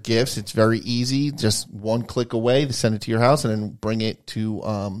with their gifts. It's very easy. Just one click away. They send it to your house and then bring it to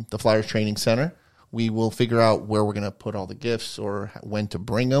the Flyers Training Center. We will figure out where we're going to put all the gifts or when to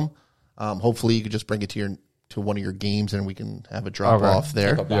bring them. Hopefully, you could just bring it to one of your games and we can have a drop off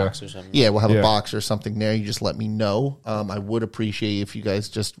there. Like a box or something. Yeah, we'll have a box or something there. You just let me know. I would appreciate if you guys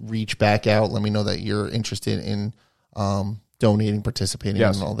just reach back out. Let me know that you're interested in donating, participating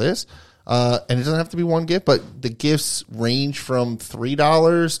in all this. And it doesn't have to be one gift, but the gifts range from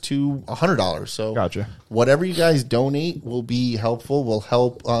 $3 to $100. So Gotcha. whatever you guys donate will be helpful, will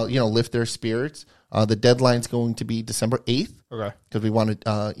help lift their spirits. The deadline's going to be December 8th. Okay. Because we want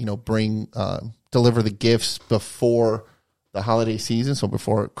to deliver the gifts before the holiday season, so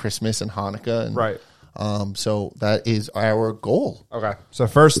before Christmas and Hanukkah. And, Right. So that is our goal. Okay. So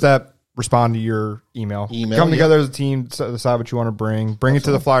first step, respond to your email. Come together as a team, decide what you want to bring. Bring it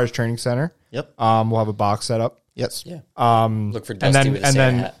to the Flyers Training Center. Yep. We'll have a box set up. Yes. Yeah. Um, Look for Dusty with a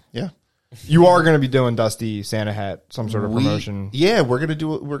Santa hat. Yeah. You are going to be doing Dusty Santa hat, some sort of promotion. Yeah, we're gonna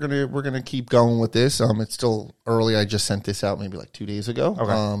do it. We're gonna keep going with this. It's still early. I just sent this out maybe like 2 days ago.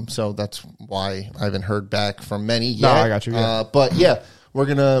 Okay. So that's why I haven't heard back from many yet. No, I got you. Yeah. But yeah, we're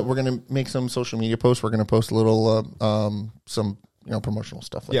gonna make some social media posts. We're gonna post a little some promotional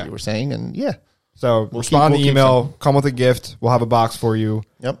stuff like you were saying, and yeah. So respond to email, come with a gift. We'll have a box for you.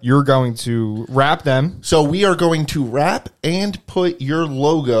 Yep. You're going to wrap them. So we are going to wrap and put your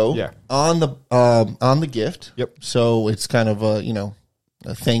logo on the gift. Yep. So it's kind of a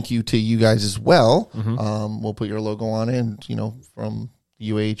thank you to you guys as well. We'll put your logo on it, and from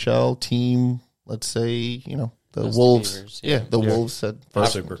UAHL team. Let's say the Dusty Wolves. Beavers, the Wolves said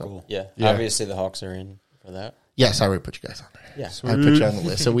first. Super cool. Yeah. Obviously, the Hawks are in for that. Yes, I already put you guys on there. Yeah. I put you on the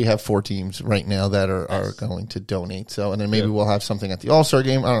list. So we have 4 teams right now that are going to donate. So, and then maybe we'll have something at the All-Star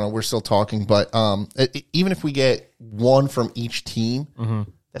game. I don't know. We're still talking, but even if we get one from each team,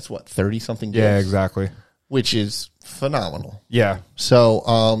 that's what, 30-something gifts? Yeah, exactly. Which is phenomenal. Yeah.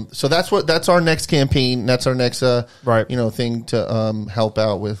 So, so that's our next campaign. That's our next, Right. thing to help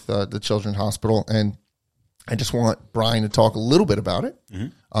out with the Children's Hospital. And I just want Bryan to talk a little bit about it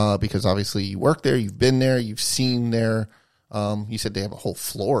because obviously you work there, you've been there, you've seen their. You said they have a whole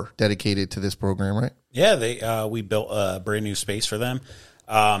floor dedicated to this program, right? Yeah, we built a brand new space for them.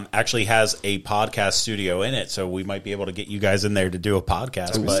 Actually has a podcast studio in it, so we might be able to get you guys in there to do a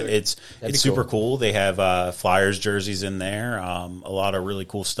podcast. But it's super cool. They have Flyers jerseys in there, a lot of really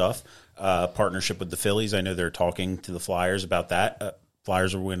cool stuff. Partnership with the Phillies. I know they're talking to the Flyers about that.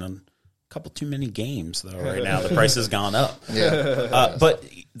 Flyers are winning couple too many games though right now. The price has gone up. Yeah. But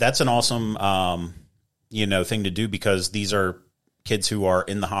that's an awesome, thing to do, because these are kids who are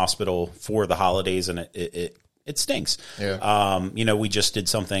in the hospital for the holidays, and it stinks. Yeah. We just did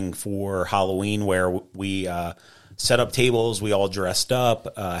something for Halloween where we set up tables. We all dressed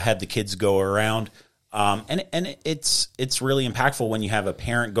up, had the kids go around. And it's really impactful when you have a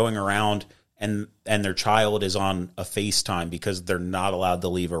parent going around and their child is on a FaceTime because they're not allowed to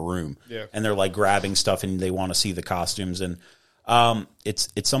leave a room. Yeah. And they're like grabbing stuff and they want to see the costumes. And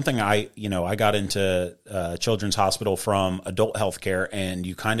it's something I got into Children's Hospital from adult healthcare, and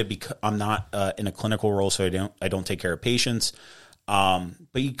you kind of I'm not in a clinical role, so I don't take care of patients.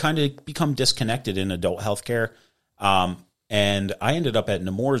 But you kind of become disconnected in adult healthcare. And I ended up at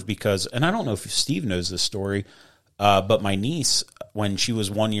Nemours because, and I don't know if Steve knows this story, but my niece, when she was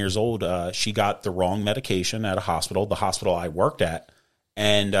 1 year old, she got the wrong medication at a hospital, the hospital I worked at.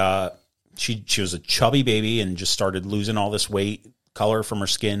 And she was a chubby baby and just started losing all this weight. Color from her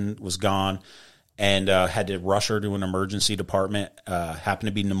skin was gone, and had to rush her to an emergency department. Happened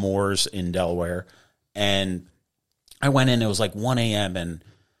to be Nemours in Delaware. And I went in, it was like 1 a.m. and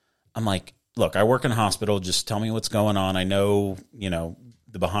I'm like, look, I work in a hospital. Just tell me what's going on. I know,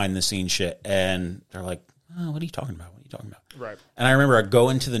 the behind the scenes shit. And they're like, oh, what are you talking about? What are you talking about? Right. And I remember I go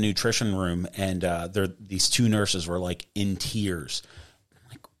into the nutrition room, and these two nurses were like in tears. I'm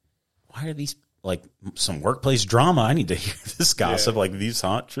like, why are these like some workplace drama? I need to hear this gossip. Like these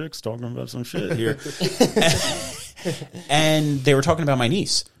hot chicks talking about some shit here. And they were talking about my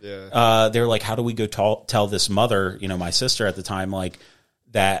niece. Yeah. They were like, how do we go tell this mother, my sister at the time, like,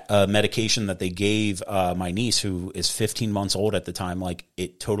 that medication that they gave my niece, who is 15 months old at the time, like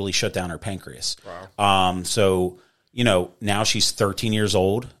it totally shut down her pancreas. Wow. So, now she's 13 years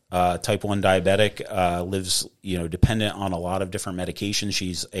old, type 1 diabetic, lives, dependent on a lot of different medications.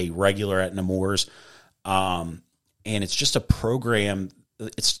 She's a regular at Nemours. And it's just a program.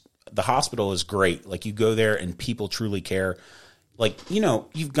 The hospital is great. Like you go there and people truly care. Like,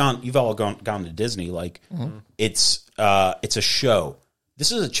 you've all gone to Disney. Like it's a show.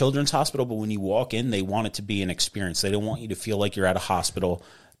 This is a children's hospital, but when you walk in, they want it to be an experience. They don't want you to feel like you're at a hospital.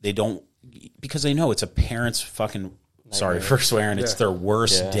 They don't, because they know it's a parent's fucking, sorry for swearing, it's their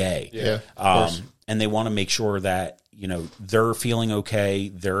worst day. Yeah. And they want to make sure that, they're feeling okay.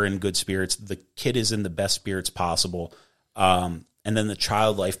 They're in good spirits. The kid is in the best spirits possible. And then the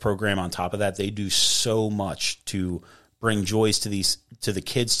Child Life program on top of that, they do so much to bring joys to the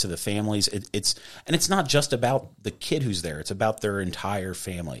kids, to the families. It's not just about the kid who's there. It's about their entire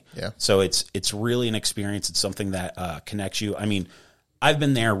family. Yeah. So it's really an experience. It's something that connects you. I mean, I've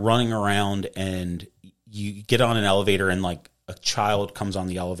been there running around, and you get on an elevator and like a child comes on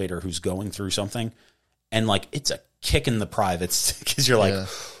the elevator who's going through something, and like it's a kick in the privates because you're like,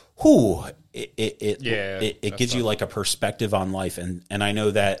 whoo. It gives you like a perspective on life. And I know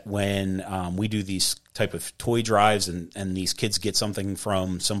that when we do these type of toy drives and these kids get something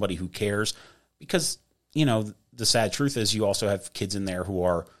from somebody who cares, because, the sad truth is you also have kids in there who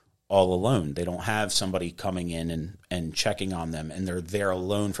are all alone. They don't have somebody coming in and checking on them, and they're there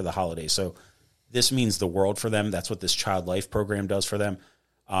alone for the holidays. So this means the world for them. That's what this Child Life program does for them.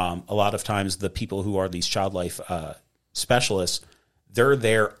 A lot of times the people who are these Child Life specialists, they're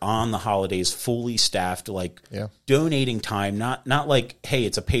there on the holidays, fully staffed, like donating time, not like, hey,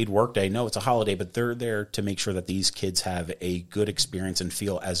 it's a paid work day. No, it's a holiday, but they're there to make sure that these kids have a good experience and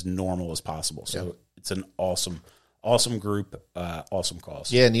feel as normal as possible. So it's an awesome group, awesome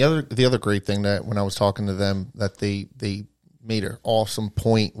cause. Yeah. And the other great thing that when I was talking to them, that they made an awesome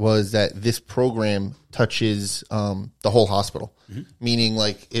point was that this program touches the whole hospital, meaning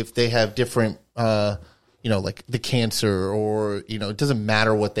like if they have different, like the cancer or, it doesn't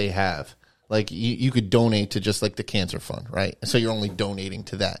matter what they have. Like you could donate to just like the cancer fund, right? So you're only donating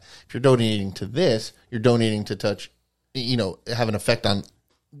to that. If you're donating to this, you're donating to touch, have an effect on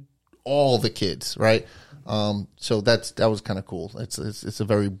all the kids, right? So that was kind of cool. It's a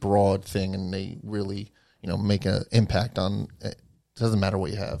very broad thing, and they really, make an impact on it. Doesn't matter what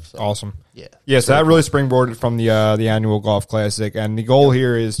you have. So. Awesome. Yeah. So that really springboarded from the annual golf classic, and the goal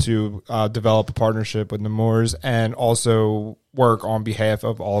here is to develop a partnership with Nemours and also work on behalf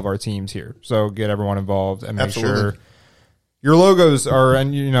of all of our teams here. So get everyone involved and make sure your logos are,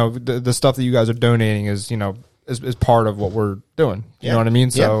 and the stuff that you guys are donating is is part of what we're doing. You know what I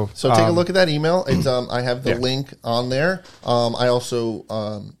mean? So take a look at that email. It's I have the link on there. I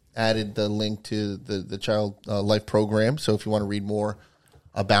also added the link to the Child Life program. So if you want to read more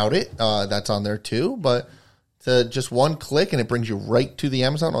about it, that's on there too. But to just one click, and it brings you right to the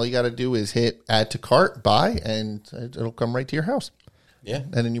Amazon. All you got to do is hit add to cart, buy, and it'll come right to your house. Yeah.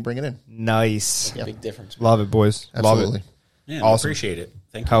 and then you bring it in. Nice. Big difference. Love it, boys. Absolutely. Love it. Yeah, Awesome. appreciate it.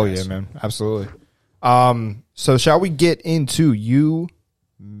 Thank you. Hell guys. yeah, man. Absolutely. So shall we get into you?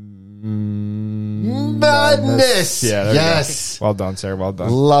 Madness. Yeah. there you go. Yes. Well done, Sarah. Well done.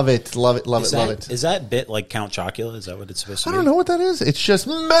 Love it. Love it. Love Is it. Love that, it. is that bit like Count Chocula? Is that what it's supposed to I be? don't know what that is. It's just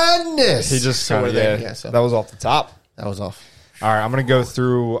madness. He just So kind we're of there. yeah. So That was off the top. that was off. All right, I'm gonna go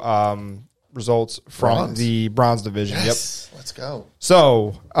through results from Bronze. the bronze division. Yes. Let's go.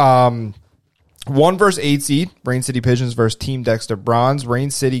 So, 1 versus 8 seed, Rain City Pigeons versus Team Dexter Bronze. Rain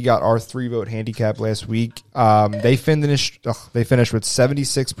City got our 3-vote handicap last week. They finished with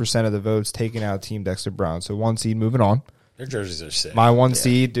 76% of the votes, taking out Team Dexter Bronze. So 1 seed moving on. Their jerseys are sick. My 1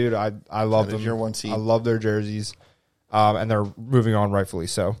 seed, dude, I love That is them. your 1 seed. I love their jerseys, and they're moving on rightfully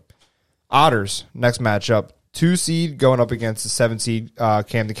so. Otters, next matchup. 2 seed going up against the 7 seed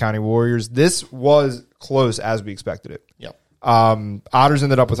Camden County Warriors. This was close as we expected it. Yep. Otters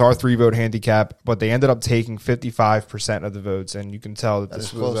ended up with our 3-vote handicap, but they ended up taking 55% of the votes, and you can tell that this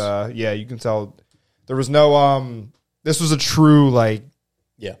is was close. you can tell there was no this was a true like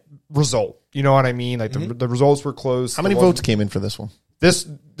Yeah. result. You know what I mean? Like the results were close. How many There wasn't- votes came in for this one? This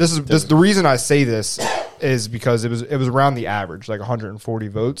is the reason I say this is because it was around the average, like 140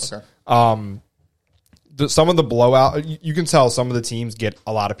 votes. Okay. Some of the blowout, you can tell some of the teams get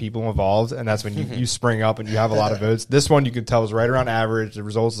a lot of people involved, and that's when you spring up and you have a lot of votes. This one you can tell was right around average. The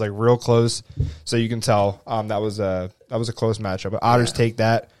results is like real close, so you can tell that was a close matchup. But Otters take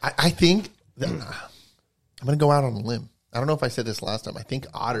that. I think that, I'm going to go out on a limb. I don't know if I said this last time. I think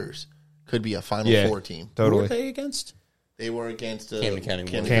Otters could be a Final Yeah. Four team. Who were Totally, they against? They were against Camden County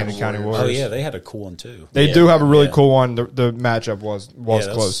Warriors. Camden County Oh Warriors. yeah, they had a cool one too. They Yeah. do have a really Yeah. cool one. The matchup was that's-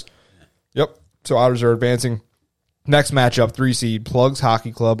 close. Yep. So Otters are advancing. Next matchup, 3 seed Plugs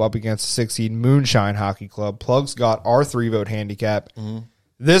Hockey Club up against 6 seed Moonshine Hockey Club. Plugs got our 3-vote handicap.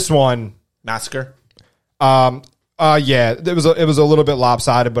 This one, Massacre. yeah, it was a little bit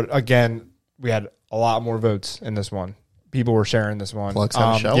lopsided, but again, we had a lot more votes in this one. People were sharing this one. Plugs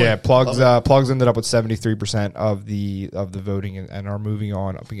had a showing. Yeah, Plugs Love Plugs ended up with 73% of the voting and are moving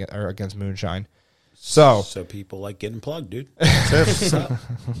on up against Moonshine. So So people like getting plugged, dude.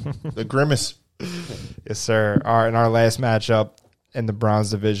 The Grimace. yes, sir. All right, in our last matchup in the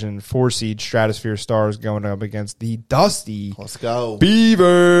bronze division, 4 seed Stratosphere Stars going up against the Dusty Let's go.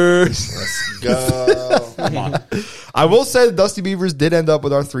 Beavers. Let's go. Come on. I will say the Dusty Beavers did end up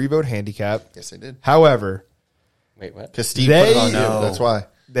with our 3-vote handicap. Yes, they did. However, Wait, what? Because Steve They- put it on No. you. That's why.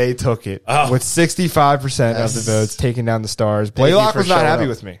 they took it Oh. with 65% of Yes. the votes, taking down the Stars. you Blaylock for was not showing happy up.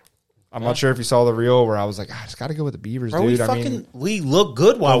 with me. I'm not sure if you saw the reel where I was like, I just got to go with the Beavers, Bro, dude. we I fucking mean, we look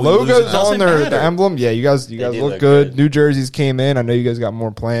good the while we lose. It logo's doesn't on there, matter. the emblem. Yeah, you guys did look look good. good. New jerseys came in. I know you guys got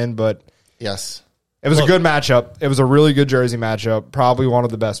more planned, but Yes. it was Look. a good matchup. It was a really good jersey matchup. Probably one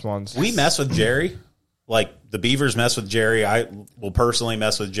of the best ones. We mess with Jerry. Like the Beavers mess with Jerry. I will personally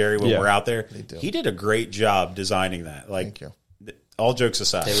mess with Jerry when Yeah. we're out there. do. He did a great job designing that. Like, Thank you. all jokes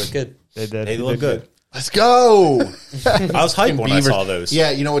aside, They look good. They did. They They look did good. Let's go. I was hyped when I Beavers. saw those.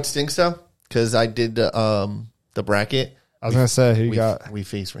 Yeah, you know what stinks though? Because I did the bracket. I was gonna say who you got. We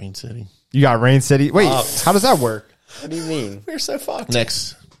face Rain City You got Rain City. Wait, how does that work? What do you mean? We're so fucked.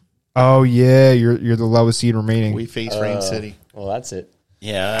 next. Oh yeah, you're the lowest seed remaining. We face Rain City. Well, that's it.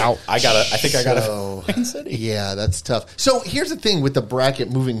 Yeah, I think I got So- a Rain City. Yeah, that's tough. So here's the thing with the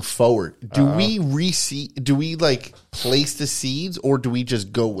bracket moving forward. Do we reseed? Do we like place the seeds, or do we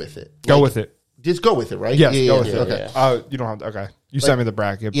just go with it? Go Like, with it. Just go with it, right? Yes, Yeah, go yeah, with yeah, it. Okay. yeah. You don't have to. Okay, you sent me the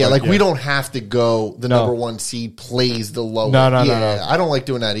bracket. Yeah, but like we don't have to go. The No. number 1 seed plays the lower. No, no, no, yeah, no. I don't like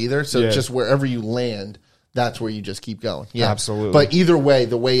doing that either. So Yeah. just wherever you land, that's where you just keep going. Yeah, Absolutely. But either way,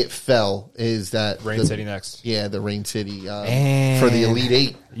 the way it fell is that Rain City next. Yeah, the Rain City Man. for the Elite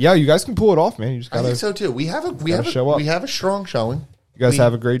 8. Yeah, you guys can pull it off, man. You just I gotta. think so too. We have show up. we have a strong showing. You guys We-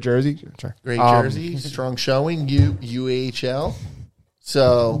 have a great jersey. Sorry. Great jersey, strong showing. UAHL.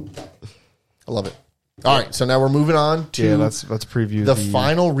 So I love it. All right, so now we're moving on to Yeah, let's preview the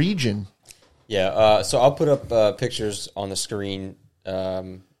final region. Yeah. So I'll put up pictures on the screen.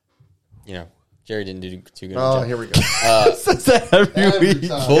 Jerry didn't do too good. Oh, of a job. here we go. every week.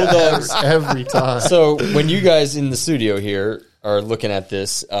 Bulldogs. Every time. So when you guys in the studio here are looking at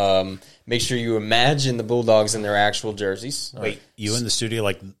this, make sure you imagine the Bulldogs in their actual jerseys. Wait, you in the studio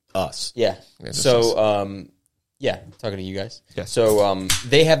like us? Yeah. just So, talking to you guys. Yes. So,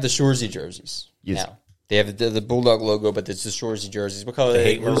 they have the Shoresy jerseys Yes. now. They have the Bulldog logo, but it's the Shoresy jerseys. What color are they?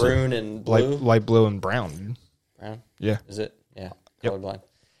 hate losing. Maroon and blue? Light blue and brown. Brown? Yeah. Is it? Yeah. Yep. Colorblind.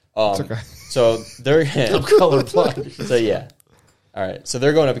 okay. So they're Colorblind. So yeah. All right. So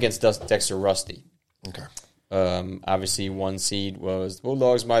they're going up against Dexter Rusty. Okay. Obviously, 1 seed was the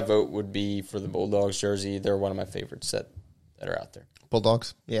Bulldogs. My vote would be for the Bulldogs jersey. They're one of my favorites that are out there.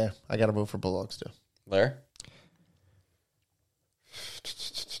 Bulldogs. Yeah, I got to vote for Bulldogs too. Blair?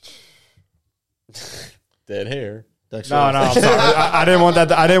 Dead hair. No, I'm sorry. I didn't want that.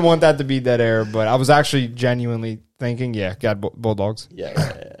 I didn't want that to be dead air, but I was actually genuinely thinking, Bulldogs.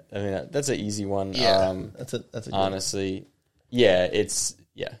 Yeah. I mean, that's an easy one. Yeah, that's a honestly. Yeah,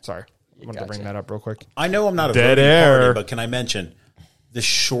 Sorry, I wanted to bring that up real quick. I know I'm not a Dead voting air. party, but can I mention the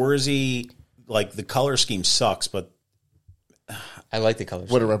Shoresy, like the color scheme sucks, but I like the colors.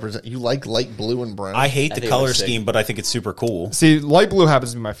 What it represent? You like light blue and brown? I hate I the think it color looks sick. scheme, but I think it's super cool. See, light blue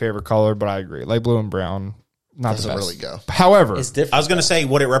happens to be my favorite color, but I agree. Light blue and brown, not the Doesn't best. really go. However, It's different. I was going to say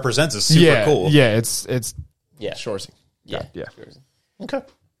what it represents is super cool. Yeah, it's Yeah. Shoresy. Yeah. yeah. Okay.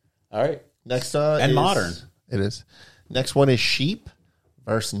 All right. Next And is- modern. It is. Next one is Sheep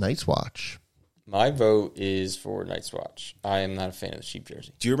versus Night's Watch. My vote is for Night's Watch. I am not a fan of the sheep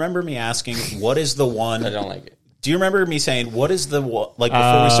jersey. Do you remember me asking what is the one? I don't like it. Do you remember me saying what is the like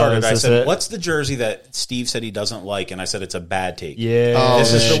before we started? is I this said it? what's the jersey that Steve said he doesn't like, and I said it's a bad take. Yeah, Oh,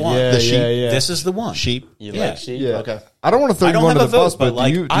 This is the one. Yeah, The sheep. yeah. This is the one. Sheep. You Yeah. like sheep? Yeah. Okay. I don't want to throw I you don't have under a the bus, vote, but but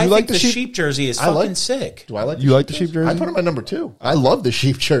like do you I like think the sheep jersey is I like- fucking sick. Do I like? You like the sheep jersey? I put it my number 2. I love the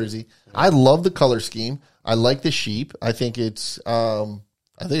sheep jersey. I love the color scheme. I like the sheep. I think it's all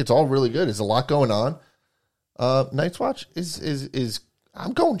really good. There's a lot going on. Night's Watch is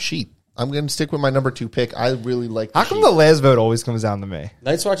I'm going sheep. I'm going to stick with my number 2 pick. I really like the How come sheep. the last vote always comes down to me?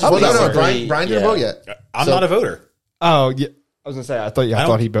 Night's Watch is Well, no, basically- Brian didn't yeah. vote yet. I'm So- not a voter. Oh, yeah. I was gonna say I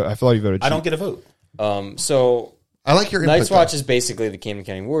thought he voted. I don't sheep. get a vote. So I like your input. Night's Watch though. is basically the Camden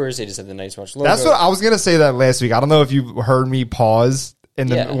County Warriors. They just have the Night's Watch logo. That's what I was gonna say that last week. I don't know if you heard me pause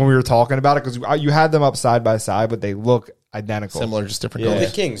Yeah. when we were talking about it because you had them up side by side, but they look identical. similar, just different Yeah. the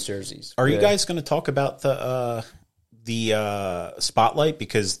colors. Kings jerseys. Are you guys going to talk about the spotlight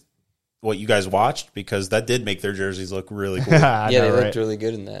because what you guys watched, because that did make their jerseys look really cool. I Yeah, know, they right? looked really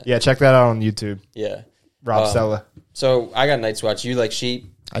good in that. Yeah, check that out on YouTube. Yeah. Rob Stella. So I got Night's Watch. You like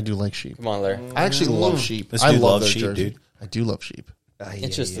sheep? I do like sheep. Come on, Larry. I actually love sheep. This I dude love loves their sheep, jersey. dude. I do love sheep.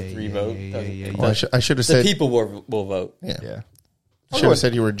 It's just a 3 vote. Well, I should have The said. people will vote. Yeah. Yeah, Should have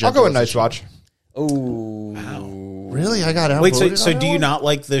said you were. I'll gentle go with as a Night's sheep. Watch. Oh, Really, I got out. Wait, so do you not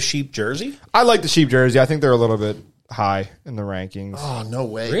like the sheep jersey? I like the sheep jersey. I think they're a little bit high in the rankings. Oh no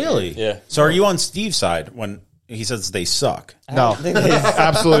way! Really? Yeah. So are you on Steve's side when he says they suck? No,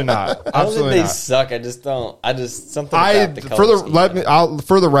 absolutely not. I don't think Absolutely they not. suck. I just don't. I just something about the color scheme.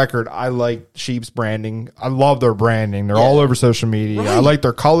 For the record, I like Sheep's branding. I love their branding. They're all over social media. I like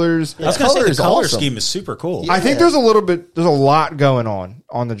their colors. I was going to say color the is color awesome. scheme is super cool. I think there's a lot going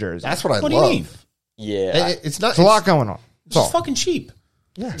on the jersey. That's what I What do you love. mean? Yeah. It's not. There's a lot going on. It's That's all. just fucking sheep.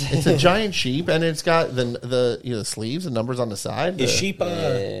 It's a giant sheep, and it's got the sleeves and numbers on the side. Is The- sheep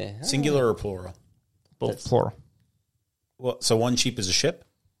singular or plural? Both plural. Well, so one sheep is a ship?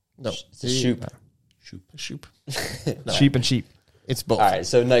 No, It's a shoop. Sheep. Sheep and sheep. It's both. All right.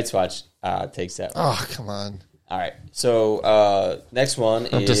 So Night's Watch takes that one. Oh come on! All right. So next one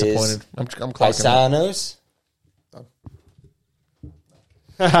I'm is disappointed. I'm clocking. Paisanos.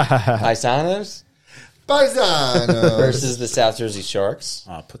 Paisanos Paisano. versus the South Jersey Sharks.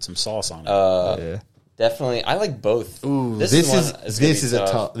 Put some sauce on it. Yeah. Definitely, I like both. Ooh, this this one is gonna this be is a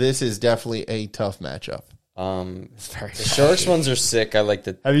tough. This is definitely a tough matchup. The Sharks ones are sick. I like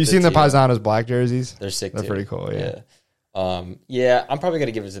the. Have you seen the teal. Paisanos black jerseys? They're sick. They're too. pretty cool. Yeah. Yeah. I'm probably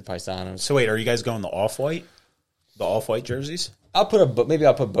gonna give it to Paisanos. So wait, are you guys going the off-white? The off-white jerseys? I'll put maybe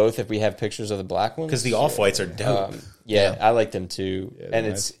I'll put both if we have pictures of the black ones. Because the off-whites are dope. Yeah, I like them too. And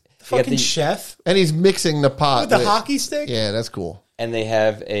nice. it's they got Fucking chef And he's mixing the pot with the hockey stick? Yeah, that's cool. and they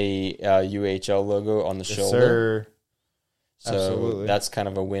have a UAHL logo on the shoulder. Sir. So Absolutely. that's kind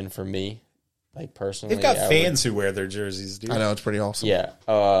of a win for me, like personally. They've got I would- fans who wear their jerseys, dude. I know it's pretty awesome. Yeah,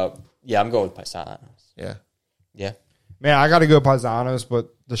 yeah. I'm going with Paisanos. Yeah. Yeah, Man, I got to go Paisanos,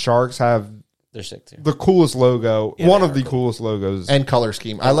 but the Sharks have they're sick too. the coolest logo. Yeah, one they of are the cool. coolest logos. And color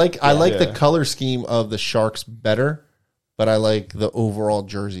scheme. I like the Yeah. color scheme of the Sharks better, but I like the overall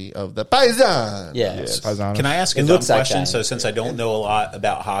jersey of the Paisan. Yeah, Yeah, Paisanos. Can I ask a It dumb looks like question? that. So since I don't know a lot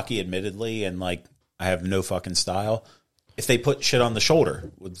about hockey, admittedly, and like I have no fucking style, if they put shit on the shoulder,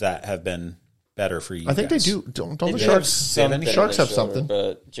 would that have been better for you? I think guys? they do. Don't the They Sharks? something on Sharks their have shoulder, something.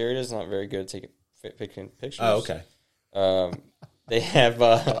 but Jared is not very good at picking pictures. Oh, okay. They have.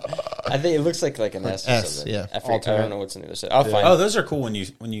 I think it looks like an S. Or S, something. yeah. I don't know what's on the other side. I'll find. Oh, those are cool when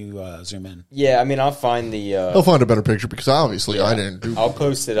you zoom in. Yeah, I mean, I'll find the. They'll find a better picture because obviously I didn't do. I'll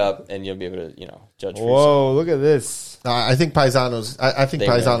post it up, and you'll be able to judge. For yourself. Whoa, look at this. I think Paisanos. I think They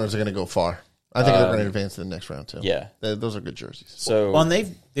Paisanos are going to go far. I think they're going to advance to the next round too. Yeah. Those are good jerseys. So Well,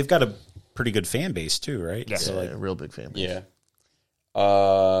 and they've got a pretty good fan base too, right? Yeah. So, A real big fan base. yeah.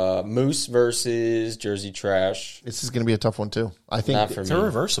 Moose versus Jersey Trash. This is going to be a tough one too. I think Not for they're me.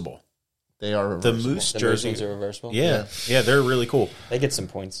 reversible. they are The reversible. Moose The jersey. Moose ones are reversible. Yeah, they're really cool. They get some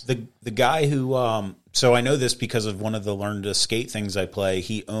points. The guy who so I know this because of one of the learn to skate things I play.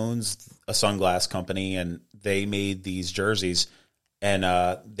 He owns a sunglass company, and they made these jerseys, and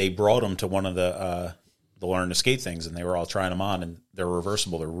they brought them to one of the learn to skate things, and they were all trying them on, and they're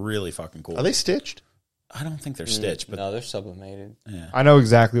reversible. They're really fucking cool. Are they stitched? I don't think they're stitched, but No, they're sublimated. yeah. I know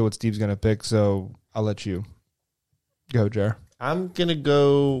exactly what Steve's gonna pick, so I'll let you go, Jer. I'm gonna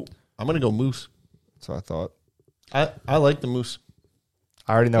go Moose. That's what I thought. I like the Moose.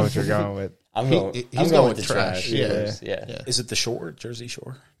 I already know what you're going with. I'm He- going. he's I'm going with with the trash. trash. Yeah. Yeah. Is it the Shore Jersey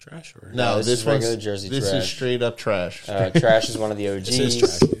Shore trash or No, this this is one's regular Jersey This is trash. straight up trash. Trash is one of the OGs. This is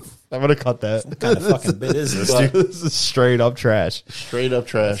trash, dude. I'm gonna cut that. What kind of fucking bit is this, dude? This is straight up trash. Straight up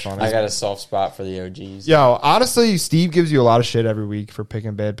trash. I got a soft spot for the OGs. Yo, honestly, Steve gives you a lot of shit every week for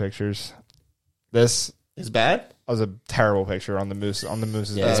picking bad pictures. This It's bad. was a terrible picture on the moose. On the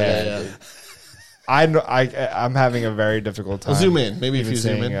moose's Yeah, it's bad. bad, dude. I'm having a very difficult time. Well, zoom in. Maybe if even you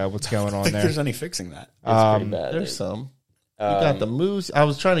zoom seeing, in. what's going I on think there. there's any fixing that. It's pretty bad. There's dude. some. You got the Moose. I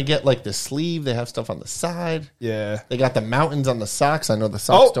was trying to get like the sleeve. They have stuff on the side. Yeah. They got the mountains on the socks. I know the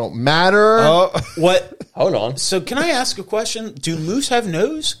socks Oh. don't matter. Oh, What? Hold on. So can I ask a question? Do moose have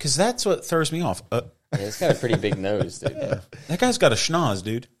nose? Because that's what throws me off. Yeah, it's got a pretty big nose, dude. That guy's got a schnoz,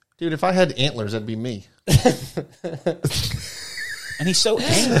 dude. Dude, if I had antlers, that'd be me. And he's so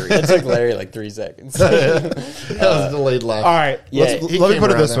angry. It took Larry like 3 seconds. That was a delayed laugh. all right. Yeah, let he me came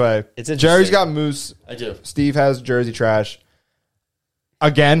put it around this there. way. It's interesting. Jerry's got moose. I do. Steve has Jersey Trash.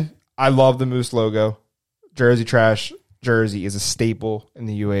 Again, I love the Moose logo. Jersey Trash jersey is a staple in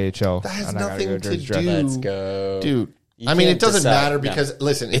the UAHL. That has And I gotta nothing go to Jersey Trash. do. Let's go. Dude. You I mean, it can't doesn't decide. matter No. because,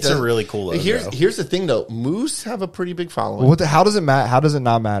 listen. It's a doesn't- really cool logo. Here's the thing, though. Moose have a pretty big following. Well, how does it matter? How does it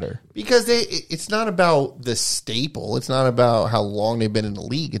not matter? Because it's not about the staple. It's not about how long they've been in the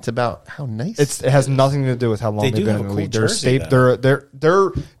league. It's about how nice. It has nothing to do with how long They they've do been have in a the cool league. They're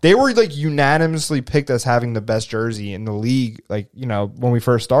jersey, they were like unanimously picked as having the best jersey in the league. Like, you know, when we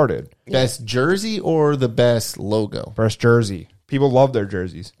first started, best jersey or the best logo. best jersey. People love their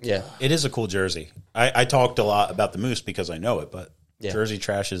jerseys. Yeah. It is a cool jersey. I talked a lot about the moose because I know it, but Yeah. Jersey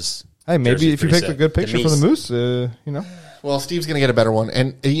Trash is. Hey, maybe jersey's if you pretty picked a sick. good picture for the Moose, you know, Well, Steve's going to get a better one.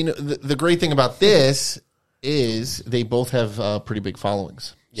 And, you know, the great thing about this is they both have pretty big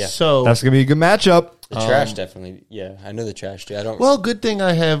followings. Yeah. So, that's gonna be a good matchup. The trash definitely. Yeah, I know the trash too. I don't. well, good thing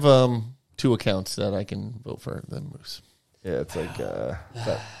I have 2 accounts that I can vote for the Moose. Yeah, it's like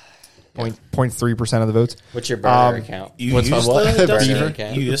 0.3% of the votes. What's your burner account? You What's my use what? the Dusty Beaver?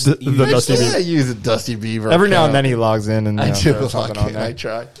 account? You use, The you Dusty use- Beaver. I use a Dusty Beaver. Every now and account. then he logs in and I do. throws something on Okay, there. I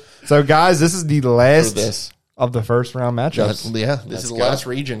try. So, guys, this is the last this. of the first round matchups. Yeah, this is the go. last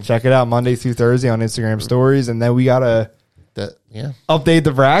region. Check it out Monday through Thursday on Instagram stories, and then we gotta Yeah. update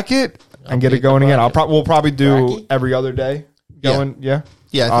the bracket and get Update it going the again. bracket. We'll probably do Bracket? every other day. Going, yeah,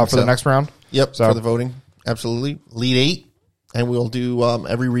 Yeah, I think for the so. next round. Yep, So- for the voting. Absolutely. Lead 8, and we'll do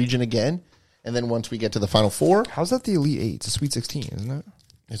every region again. And then once we get to the final 4, How's that the Elite Eight? It's a Sweet 16, isn't it?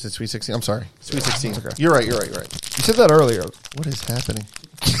 is it Sweet 16? I'm sorry. Sweet 16. okay. You're right. You're right. You said that earlier. What is happening?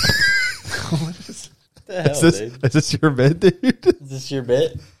 What the hell, Is dude? this your bit, dude? Is this your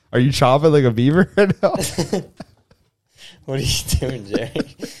bit? Are you chopping like a beaver right now? What are you doing, Jerry?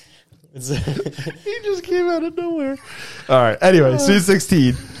 He just came out of nowhere. All right. Anyway, Sweet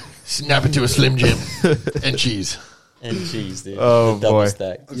 16. Snap it to a Slim Jim and cheese. and cheese, dude. Oh, The double boy.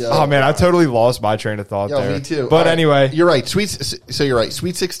 stack. Yeah. Oh man, I totally lost my train of thought Yo, there. me too. But All right. anyway, You're right. So you're right.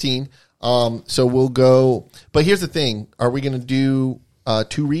 Sweet 16. So we'll go. But here's the thing: are we going to do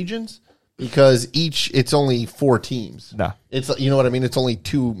 2 regions? Because it's only 4 teams. No. It's you know what I mean. It's only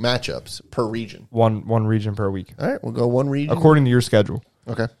 2 matchups per region. one region per week, All right, we'll go 1 region. according to your schedule.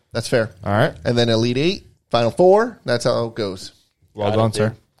 Okay, that's fair. All right. And then Elite 8, Final 4. That's how it goes. Well Got it, done, dude.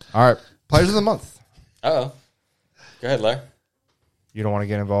 sir. All right. Players of the month. Uh-oh. Go ahead, Larry. You don't want to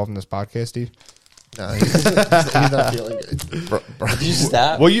get involved in this podcast, Steve? No, he's not feeling good. Did you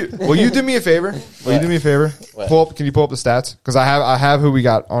stop? Will you do me a favor? Will you do me a favor? What? Can you pull up the stats? Because I have who we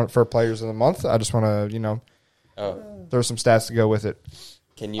got on for players of the month. I just want to Oh, throw some stats to go with it.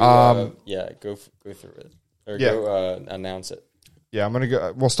 can you? Go through it or Yeah. go announce it. Yeah, I'm gonna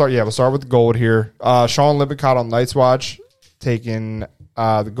go. We'll start with the gold here. Sean Lippincott on Knights Watch taking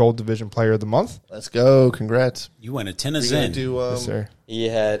the gold division player of the month. Let's go. Congrats. You went a 10 We're as gonna in. do. Yes, sir. He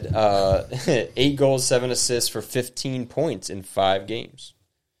had 8 goals, 7 assists for 15 points in 5 games.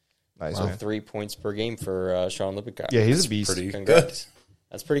 Nice, So man. 3 points per game for Sean Lippincott. Yeah, he's a beast. Pretty Congrats.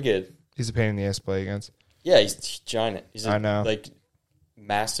 That's pretty good. He's a pain in the ass to play against. Yeah, he's giant. He's I know. like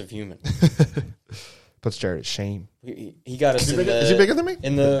massive human. Puts Jared at shame. He got us Is he bigger than me?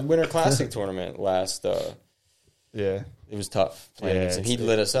 in the Winter Classic tournament last. Yeah. It was tough playing Yeah, against him. He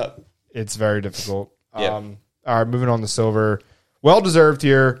lit us up. It's very difficult. Yeah. All right, moving on to silver. Well deserved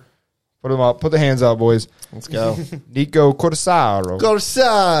here. Put them up. Put the hands up, boys. Let's go. Nico Corsaro.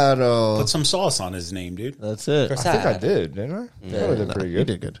 Corsaro. Put some sauce on his name, dude. That's it. I think I did, didn't I? I thought I did pretty You good.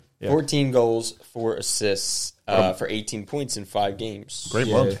 did good. 14 goals, 4 assists for 18 points in 5 games. Great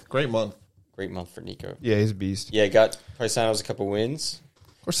Yeah. month. Great month. Great month for Nico. Yeah, he's a beast. Yeah, got Paisanos a couple wins.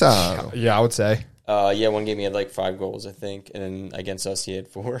 Corsaro. Yeah, I would say. Yeah, one game he had like 5 goals, I think, and then against us he had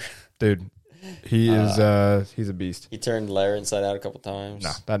 4. Dude, he is he's a beast. He turned Lair inside out a couple times.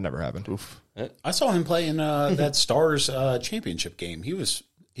 No, that never happened. Oof. I saw him play in that Stars championship game. He was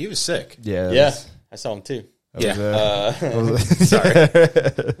sick. Yeah. that Yeah, was- I saw him too. that Yeah. was,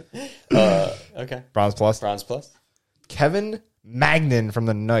 Sorry. Okay. Bronze plus. Bronze plus. Kevin Magnan from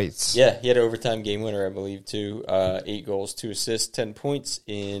the Knights. Yeah, he had an overtime game winner, I believe, too. 8 goals, 2 assists, 10 points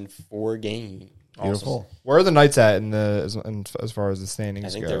in 4 games. Beautiful. Where are the Knights at as far as the standings I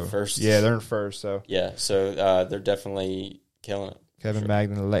think go? they're first. Yeah, they're in first. So Yeah, so they're definitely killing it. Kevin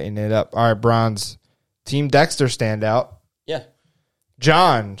Magnan letting it up. All right, bronze. Team Dexter standout. Yeah.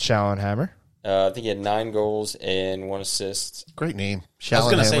 John Schallenhammer. I think he had 9 goals and 1 assist. Great name. I was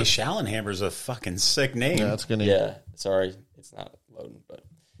going to say Schallenhammer. Schallenhammer's a fucking sick name. Yeah, that's a good name. Yeah, sorry, it's not loading, but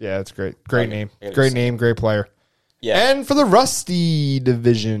Yeah, it's great. Great Okay. name. I gotta Great say- name. Great player. yeah. And for the Rusty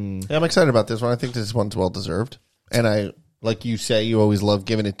division. Yeah, I'm excited about this one. I think this one's well deserved. And I, like you say, you always love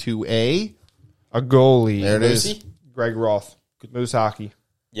giving it to a goalie. There it is. Lucy? Greg Roth. Moose Hockey.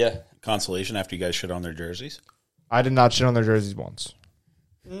 Yeah. Consolation after you guys shit on their jerseys. I did not shit on their jerseys once.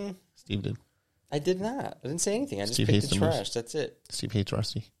 Steve did. I did not. I didn't say anything. I just Steve picked hates the the Moose. trash. That's it. Steve hates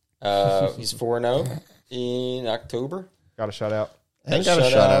Rusty. He's 4-0 in October. Got a shutout. And got a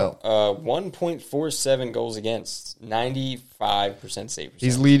shutout. 1.47 goals against, 95% save percent.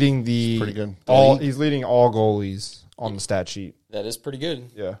 He's leading the pretty good. He's leading all goalies on the stat sheet. That is pretty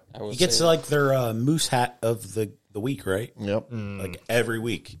good. Yeah. I will He gets say like their moose hat of the week, right? Yep. Like every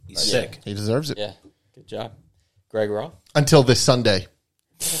week. He's sick. He deserves it. that. Yeah, good job, Greg Roth. Until this Sunday.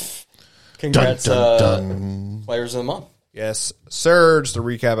 Congrats, Dun, dun. players of the month. Yes, sir. Just to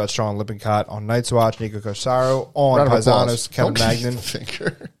recap about Sean Lippincott on Knights Watch, Nico Corsaro on Round of Paisanos, applause. Kevin Don't Magnan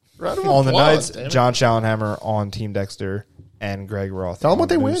finger. Round of on the applause, Knights, damn it. John Schallenhammer on Team Dexter, and Greg Roth. Tell 'em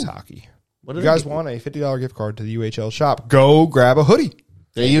what on they Moose win. Hockey. What You did they guys get? won a $50 gift card to the UHL shop. Go grab a hoodie.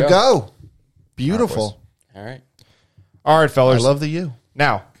 There you go. Beautiful. All right. All right, I fellas. love the U.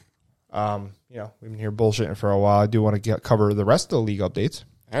 Now, we've been here bullshitting for a while. I do want to cover the rest of the league updates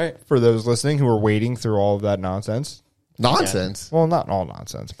All right. for those listening who are waiting through all of that nonsense. Nonsense. Well, not all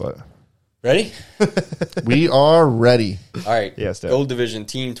nonsense, but Ready? We are ready. All right. Yes, Dad. Gold Division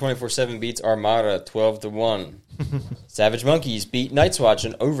team 24/7 beats Armada 12-1. Savage Monkeys beat Knights Watch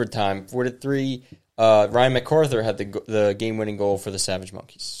in overtime 4-3. Ryan MacArthur had the game-winning goal for the Savage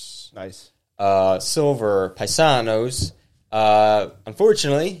Monkeys. nice. Silver Paisanos,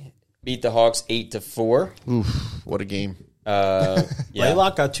 unfortunately, beat the Hawks 8-4. Oof, what a game. Yeah.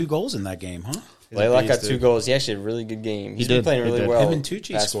 Laylock got 2 goals in that game, huh? Laylock got 2 goals. He actually had a really good game. He's been did. playing He really did. well. Him and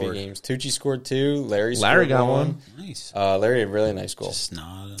Tucci past few scored. games. Tucci scored 2. Larry got one. Nice. Larry had a really nice goal. It's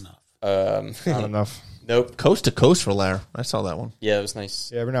not enough. Not enough. Nope. Coast to coast for Lar. I saw that one. Yeah, it was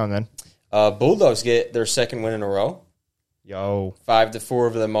nice. Yeah, every now and then. Bulldogs get their second win in a row. Yo. 5-4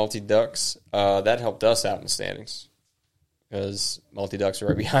 over the Multi Ducks. That helped us out in the standings because Multi Ducks are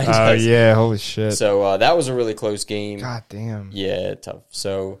right behind Oh, us. yeah. Holy shit. So that was a really close game. God damn. Yeah, tough.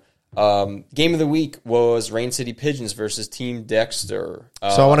 So game of the week was Rain City Pigeons versus Team Dexter.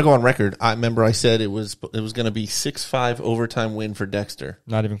 So I want to go on record. I remember I said it was going to be 6-5 overtime win for Dexter.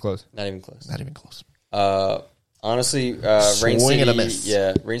 Not even close. Not even close. Not even close. Honestly, Swing Rain City, and a miss.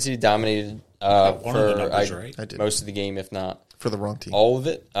 Yeah, Rain City dominated one of the numbers, for right? I did. most of the game, if not For the wrong team. all of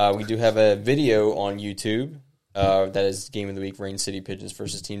it. We do have a video on YouTube. That is Game of the Week, Rain City Pigeons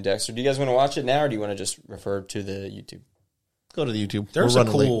versus Team Dexter. Do you guys want to watch it now, or do you want to just refer to the YouTube? Go to the YouTube. There's We're a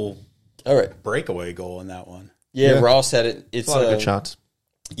running late. cool All right. breakaway goal in that one. Yeah, Yeah. Ross had it. It's A lot of good shots.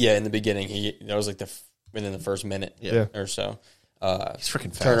 Yeah, in the beginning, that was like within the first minute Yeah. or so. He's freaking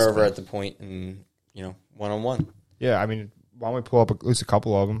fast. Turnover man. at the point, and 1-on-1. Yeah, I mean, why don't we pull up at least a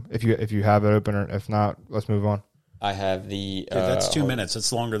couple of them if you have it open, or if not, let's move on. I have the. Dude, that's 2 minutes.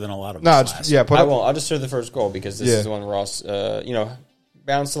 It's longer than a lot of No, us it's, last. yeah, put I up. won't. I'll just show the first goal because this Yeah. is the one Ross,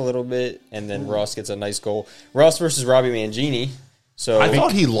 bounced a little bit, and then Ross gets a nice goal. Ross versus Robbie Mangini. So I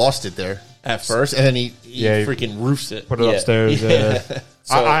thought he lost it there at first, and then he he freaking roofs it. Put it upstairs.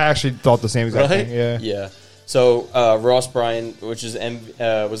 So- I actually thought the same exact Right? thing. Yeah. yeah. So Ross Bryan, which is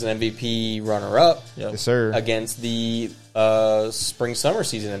was an MVP runner-up Yes, sir. against the spring-summer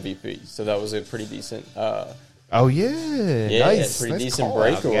season MVP. So that was a pretty decent. Oh yeah. Yeah, Nice. pretty Nice decent call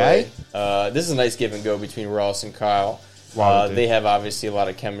out, breakaway. guy. This is a nice give and go between Ross and Kyle. Wow, dude. They have obviously a lot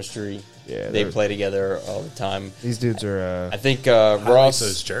of chemistry. Yeah, they they're- play together all the time. These dudes are. I think I like Ross.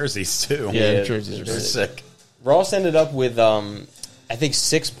 those jerseys too. Yeah, the jerseys are they're sick. Ross ended up with I think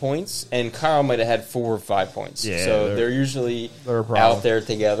 6 points, and Kyle might have had 4 or 5 points. Yeah, so they're usually they're a problem. out there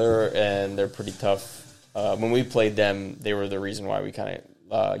together, and they're pretty tough. When we played them, they were the reason why we kind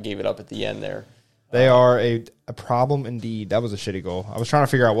of gave it up at the end there. They are a problem indeed. That was a shitty goal. I was trying to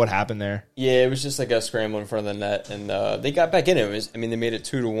figure out what happened there. Yeah, it was just like a scramble in front of the net, and they got back in it. They made it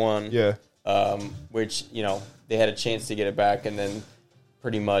 2-1. Yeah. Which they had a chance to get it back, and then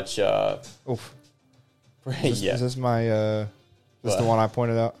pretty much, Oof. yeah, Is this my? This the What? one I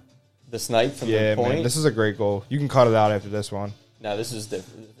pointed out. the snipe from Yeah, the point. man. This is a great goal. You can cut it out after this one. No, this is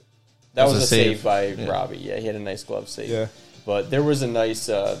different. That was a save by Yeah. Robbie. Yeah, he had a nice glove save. Yeah. But there was a nice.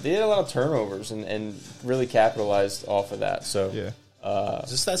 They had a lot of turnovers and really capitalized off of that. So Yeah. Is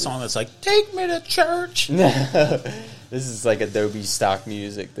this that song that's like "Take Me to Church"? this is like Adobe stock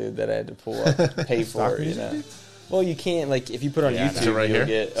music, dude, that I had to pull up, pay for it. Well, you can't if you put on Is it YouTube, right you'll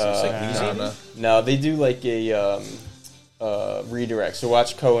here? get. No. No, they do like a redirect. So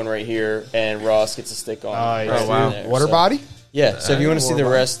watch Cohen right here, and Ross gets a stick on. Nice, right dude. in there. Water So- body? Yeah. So if you want to see the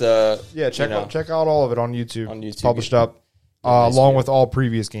rest, Yeah, check out all of it on YouTube. On YouTube. It's published up nice along video. with all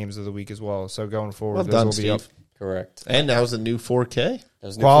previous games of the week as well. So going forward, Well those done, will be up. Steve. Correct. And that was a new 4K. That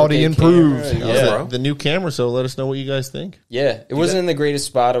was new Quality 4K improved. camera. Yeah, Yeah. bro. The new camera, so let us know what you guys think. Yeah, it wasn't in the greatest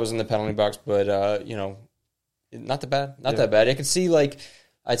spot. It was in the penalty box, but not that bad. Not that bad. I could see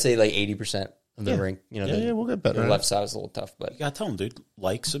I'd say 80% of the rink. The, We'll get better. the left side was a little tough, but You gotta tell them, dude.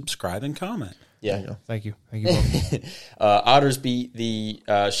 Like, subscribe, and comment. yeah. There you go. Thank you. Thank you both. Otters beat the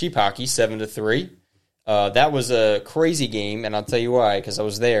Sheep Hockey 7-3. That was a crazy game, and I'll tell you why. Because I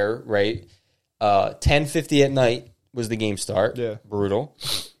was there. Right, 10:50 at night was the game start. Yeah. Brutal.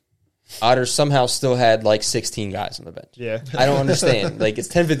 Otters somehow still had 16 guys on the bench. Yeah. I don't understand. It's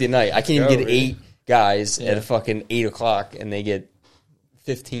 10:50 at night. I can't even go, get really. 8 guys at a fucking 8 o'clock, and they get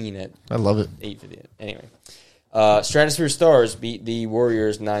 15 at I love it. 8:50. Anyway, Stratosphere Stars beat the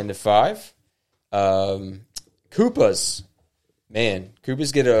Warriors 9-5. Koopas, man,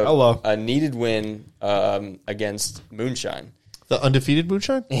 Koopas get Hello. a needed win against Moonshine. The undefeated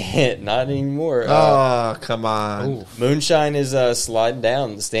Moonshine? Not anymore. Oh, come on. Moonshine is sliding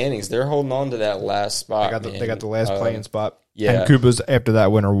down the standings. They're holding on to that last spot. They got the last playing spot. yeah. And Koopas, after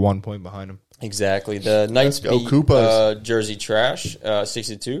that win, are 1 point behind them. Exactly. The Knights go, beat Koopas. Jersey Trash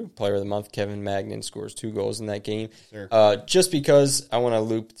 62. Player of the month Kevin Magnan scores 2 goals in that game. Sure. Just because I want to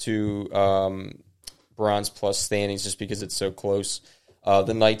loop to bronze plus standings, just because it's so close.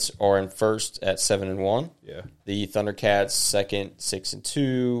 The Knights are in first at 7-1. Yeah. The Thundercats second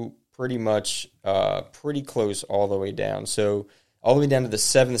 6-2. Pretty much pretty close all the way down. So all the way down to the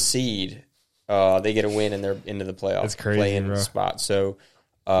 7th seed, they get a win and they're into the playoff That's crazy, play-in bro. spot. So.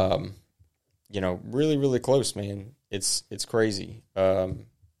 Really, really close, man. It's crazy. I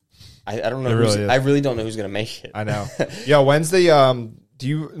don't know. It really is. I really don't know who's going to make it. I know. Yo, when's the do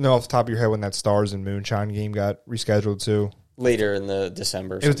you know off the top of your head when that Stars and Moonshine game got rescheduled to? Later in the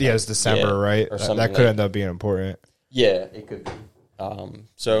December. It was it's December, Yeah, right? or That something could like- end up being important. Yeah, it could be.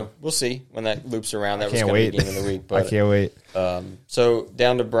 So we'll see when that loops around. That was Can't going to wait. be the game of the week. I But can't wait. so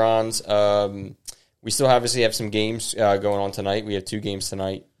down to bronze. We still obviously have some games going on tonight. We have 2 games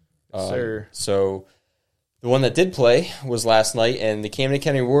tonight. Sir. So the one that did play was last night, and the Camden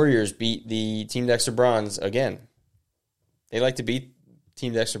County Warriors beat the Team Dexter Bronze again. They like to beat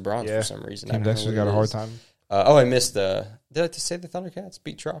Team Dexter Bronze for some reason. I Team don't know Dexter's what got it a hard is. time. I missed the. Did I just say the Thundercats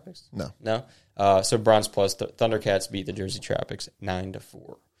beat Tropics? No. So bronze plus Thundercats beat the Jersey Tropics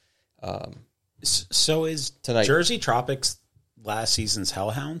 9-4. So is Tonight. Jersey Tropics last season's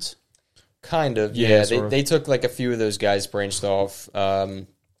Hellhounds? Kind of, Yeah, yeah. sort of. They took a few of those guys branched off.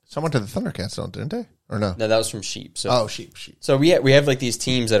 Someone to the Thundercats, didn't they? Or no? No, that was from Sheep. So, Oh, sheep. so we have these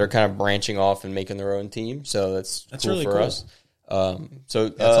teams that are kind of branching off and making their own team. So that's cool really for cool. us. So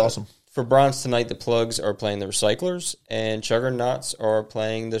That's awesome. For bronze tonight, the Plugs are playing the Recyclers, and Juggernauts are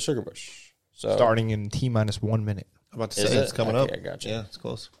playing the Sugarbush. So Starting in T-minus 1 minute. I'm about to Is say it? it's coming Okay, up. I gotcha. Yeah, it's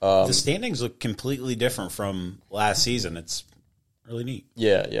close. The standings look completely different from last season. It's really neat.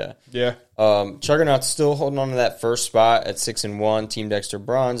 Yeah. Yeah. Juggernauts still holding on to that first spot at 6-1. Team Dexter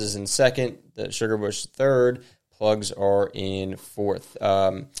Bronze is in second. The Sugarbush third. Plugs are in 4th.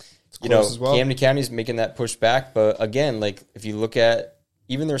 close as well. Camden County's making that push back, but again, like if you look at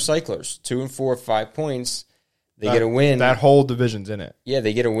even their cyclers, 2 and 4, 5 points, they get a win. That whole division's in it. Yeah,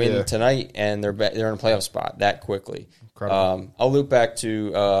 they get a win tonight, and they're in a playoff spot that quickly. Incredible. I'll loop back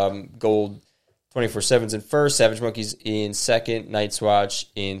to Gold 24/7's in 1st, Savage Monkeys in 2nd, Night's Watch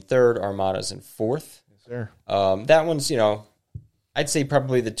in 3rd, Armada's in 4th. Yes, sir. That one's, I'd say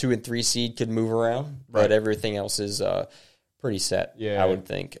probably the 2 and 3 seed could move around, but everything else is pretty set, I would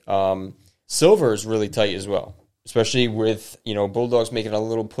think. Silver is really tight as well, especially with, Bulldogs making a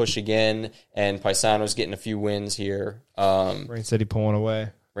little push again and Paisanos getting a few wins here. Rain City pulling away.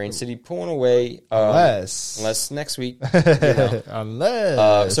 Rain City pulling away. Unless next week.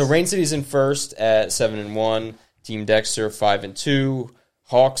 Unless. So Rain City's in 1st at 7-1. Team Dexter 5-2.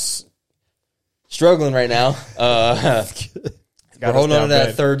 Hawks struggling right now. We're holding on to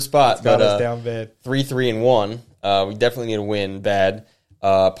that 3rd spot, got but us down bad. 3-3-1. We definitely need a win bad.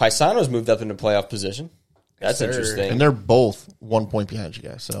 Paisanos moved up into playoff position. That's interesting. And they're both 1 point behind you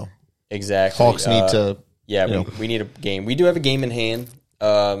guys. So Exactly. Hawks need to. Yeah, we need a game. We do have a game in hand.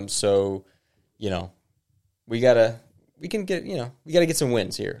 So, we gotta get some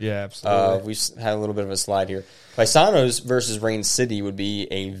wins here. Yeah, absolutely. We've had a little bit of a slide here. Paisanos versus Rain City would be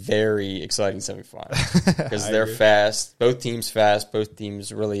a very exciting semifinal because they're fast. Both teams fast. Both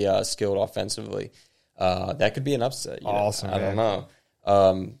teams really skilled offensively. That could be an upset. Awesome. I don't know.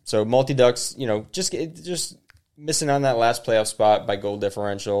 So Multi Ducks, just missing on that last playoff spot by goal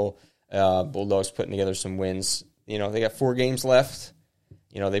differential. Bulldogs putting together some wins. They got 4 games left.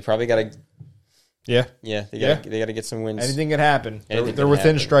 They probably got to. Yeah. They got to get some wins. Anything can happen. Anything They're can within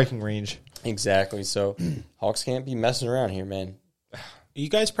happen. striking range. Exactly. So Hawks can't be messing around here, man. You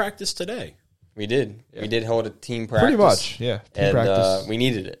guys practiced today. We did. Yeah. We did hold a team practice. Pretty much, yeah. Team And practice. we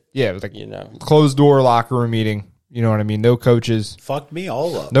needed it. Yeah, it was like closed door locker room meeting. You know what I mean? No coaches, Fucked me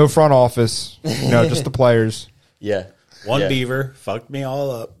all up. no front office. Just the players. Yeah. One beaver fucked me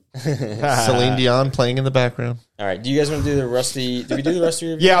all up. Celine Dion playing in the background. All right. Do you guys want to do the Rusty? Did we do the Rusty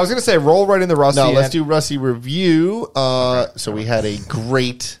review? Yeah, I was gonna say roll right in the Rusty. No, let's do Rusty review. So we had a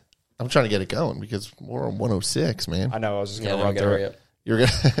great. I'm trying to get it going because we're on 106, man. I know. I was just Yeah, gonna no, run gotta through hurry it. up. You're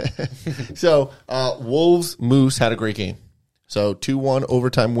gonna. So Wolves Moose had a great game. So 2-1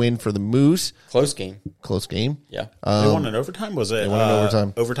 overtime win for the Moose. Close game. Close game. Yeah. They won in overtime? Was it won in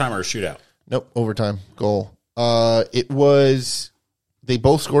overtime. Overtime or a shootout? Nope, overtime goal. It was. They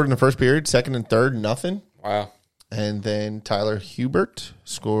both scored in the first period. Second and third, nothing. Wow. And then Tyler Hubert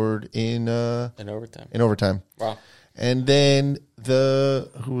scored in overtime. In overtime. Wow. And then who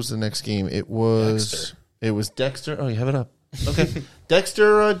was the next game? It was Dexter. Oh, you have it up. Okay.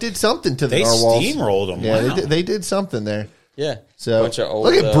 Dexter did something to the They Narwhals. steamrolled them. Yeah, Wow. they did something there. Yeah. So Bunch of old,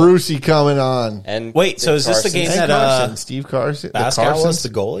 look at Brucey coming on. And Wait, so is this the Carson's- game And that Carson, Steve Carson. Pascal was the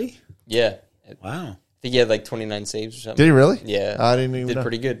goalie? Yeah. I Wow. think he had like 29 saves or something. Did he really? Yeah. I didn't even Did know.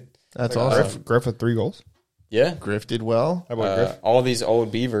 pretty good. That's awesome. Griff with 3 goals. Yeah. Griff did well. How about Griff? All these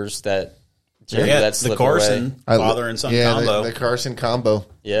old Beavers that Yeah, that the slip Carson away. father and son Yeah, combo. the Carson combo.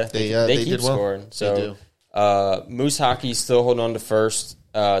 Yeah, They keep did well. scoring. They So Moose Hockey still holding on to first.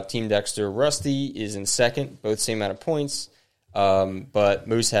 Team Dexter Rusty is in second, both same amount of points. But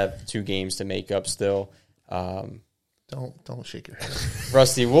Moose have 2 games to make up still. Don't shake your head.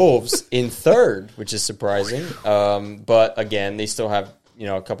 Rusty Wolves in third, which is surprising. But again, they still have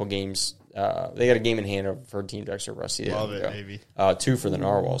a couple games. They got a game in hand for Team Dexter Rusty. Love it, baby. 2 for the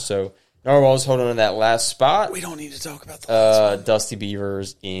Narwhals. So Narwhals holding on to that last spot. We don't need to talk about that. Dusty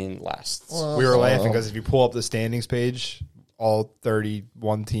Beavers in last. We were laughing because if you pull up the standings page, all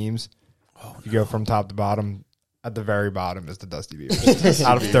 31 teams, you go from top to bottom. At the very bottom is the Dusty Beavers.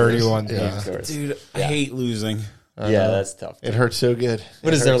 Out of 31 teams. Dude, I hate losing. Yeah, that's tough. It hurts so good.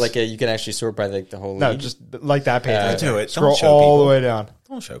 What is there like you can actually sort by like the whole No, league? just like that page. right do there. it. Don't Scroll show all people. the way down.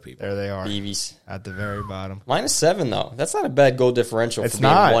 Don't show people. There they are. Beavies. At the very bottom. -7 though. That's not a bad goal differential It's for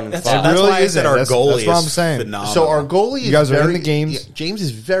being not. 1 and That's 5. That's really why I said isn't. our That's goalie what I'm is saying. phenomenal. So our goalie is guys are in very, the games. yeah, James is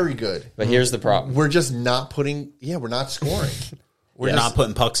very good. But here's the problem. We're just not putting. Yeah, we're not scoring. We're not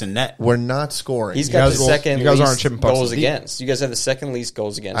putting pucks in net. We're not scoring. He's got guys the will- second you guys aren't least chipping pucks goals in deep. against. You guys have the second least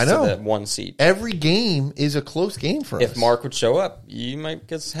goals against I know. to the 1 seed. Every game is a close game for us. If Mark would show up, you might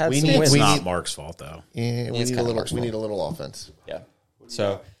get had We some need- wins. It's we not need- Mark's fault, though. Yeah, It's we need kinda a little. Mark's We fault. need a little offense. Yeah.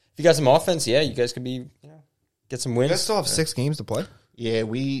 So if you got some offense, yeah, you guys could be get some You guys wins. still have 6 games to play? Yeah,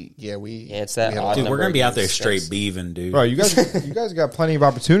 we. Yeah, it's that we have- odd Dude, we're number going to be out of there games. straight beaving, dude. Bro, you guys got plenty of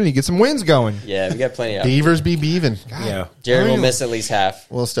opportunity. Get some wins going. Yeah, we got plenty of. Beavers be beaving. Yeah. Jared will Damn. miss at least half.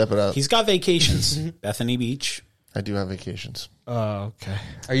 We'll step it up. He's got vacations. Bethany Beach. I do have vacations. Oh, okay.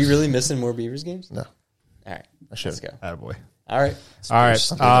 Are you really missing more Beavers games? No. All right. I should. Let's go. Attaboy. All right. All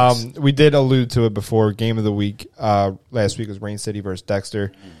right. We did allude to it before. Game of the week last week was Rain City versus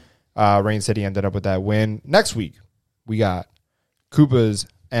Dexter. Rain City ended up with that win. Next week, we got Koopas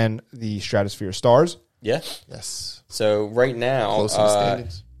and the Stratosphere Stars. Yeah. Yes. So right now, Close in the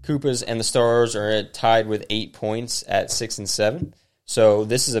standings. Koopas and the Stars are tied with 8 points at 6 and 7. So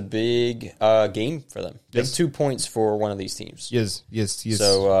this is a big game for them. Big 2 points for one of these teams. Yes.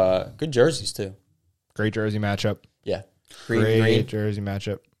 So good jerseys too. Great jersey matchup. Yeah. Great jersey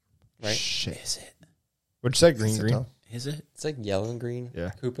matchup. Right? Shit. Is it? What'd you say? Green. Is it? It's like yellow and green.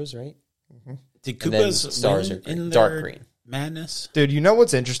 Yeah. Koopas, right? Did And then Koopas Stars win are green. in Dark their green. madness? Dude, you know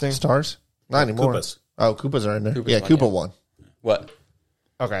what's interesting? Stars? Not anymore. Koopas. Oh, Koopas are in there. Koopas yeah, won, Koopa yeah. won. What?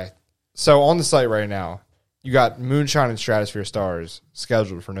 Okay. So on the site right now, you got Moonshine and Stratosphere Stars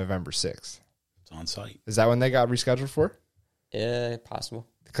scheduled for November 6th. It's on site. Is that when they got rescheduled for? Yeah, possible.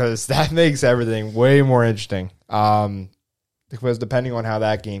 Because that makes everything way more interesting. Because depending on how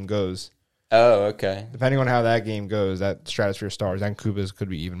that game goes, Oh, okay. that Stratosphere Stars and Koopas could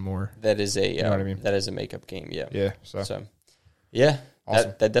be even more. That is a know what I mean? that is a makeup game. Yeah. Yeah. So, So, yeah,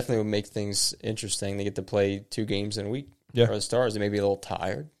 Awesome. that definitely would make things interesting. They get to play 2 games in a week. Yeah. For the Stars, they may be a little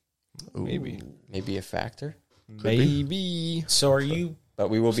tired. maybe. Maybe a factor. Maybe. So are you But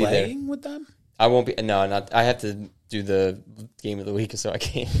we will be there. playing with them? I won't be. No, not. I have to do the game of the week, so I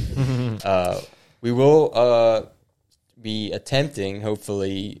can't. We will be attempting,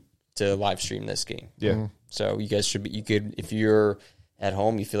 hopefully, to live stream this game. Yeah. So you guys should be. You could, if you're at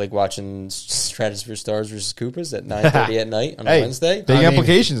home, you feel like watching Stratosphere Stars versus Koopas at 9:30 at night on a Hey, Wednesday. big I mean,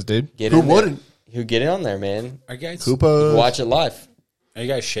 implications, dude. Get Who in there. wouldn't? Who get on there, man? Are you guys Koopa. Watch it live. Are you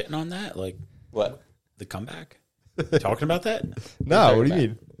guys shitting on that? Like What? the comeback? Talking about that? No, what do you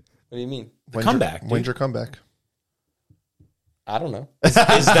mean? What do you mean? The comeback. When's dude. your comeback? I don't know. Is that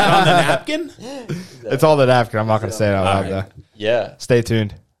on the napkin? It's all the napkin. I'm not going to say it out loud, Alright. though. Yeah. Stay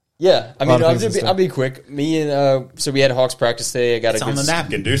tuned. Yeah. I lot mean, of things to say. I'll be quick. Me and so we had Hawks practice today. I got It's a on good the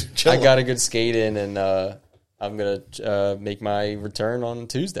napkin, dude. Chill. I got a good skate in, and I'm gonna make my return on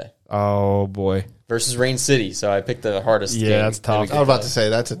Tuesday Oh, boy. versus Rain City. So I picked the hardest. Yeah, game that's that we tough. could I was about play. to say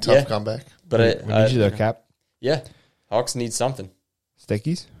that's a tough Yeah. comeback. But We need you there, Cap. yeah, Hawks need something.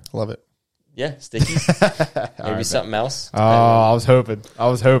 Stickies? Love it. Yeah, stickies. Maybe something else. Oh, I was hoping.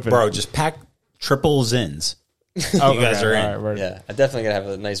 Bro, just pack triple Zins. Oh, you guys are in. all right, word. Yeah, I definitely gotta have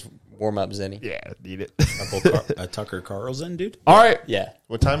a nice warm up Zenny. Yeah, need it. A Tucker Carlson, dude. All right, Yeah,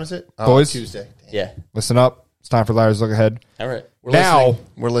 What time is it? Boys. Tuesday. yeah. listen up. It's time for Larry's Look Ahead. All right. Now, listening.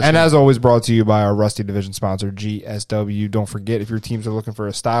 We're listening. and as always, brought to you by our Rusty Division sponsor, GSW. Don't forget, if your teams are looking for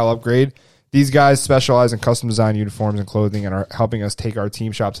a style upgrade, these guys specialize in custom design uniforms and clothing and are helping us take our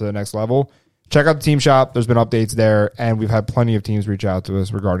team shop to the next level. Check out the team shop. There's been updates there, and we've had plenty of teams reach out to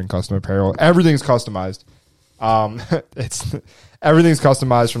us regarding custom apparel. Everything's customized. It's everything's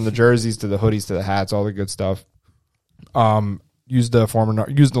customized from the jerseys to the hoodies to the hats, all the good stuff. Use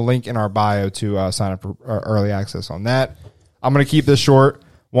the link in our bio to sign up for early access on that. I'm going to keep this short.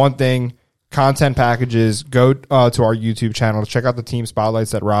 One thing, content packages, go to our YouTube channel to check out the team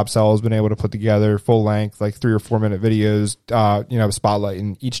spotlights that Rob Sell has been able to put together, full length, like 3 or 4 minute videos,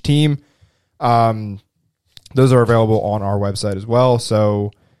 spotlighting each team. Those are available on our website as well.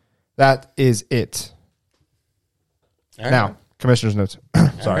 So that is it. All right. Now, commissioner's notes.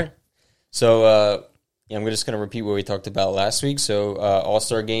 Sorry. All right. So I'm just going to repeat what we talked about last week. So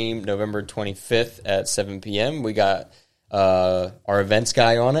All-Star Game, November 25th at 7 p.m. We got our events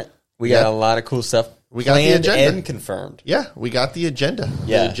guy on it. We got a lot of cool stuff We got the planned agenda. and confirmed. Yeah, we got the agenda.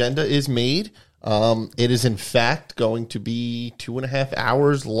 Yeah. The agenda is made. It is, in fact, going to be 2.5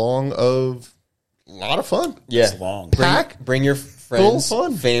 hours long of a lot of fun. Yeah. It's long. Bring your friends,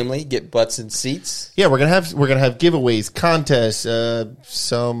 fun. family, get butts and seats. Yeah, we're gonna have giveaways, contests,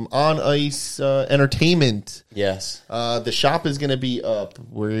 some on ice entertainment. Yes. The shop is gonna be up.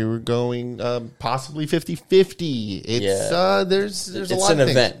 We're going possibly 50-50. It's Yeah. there's a It's lot an of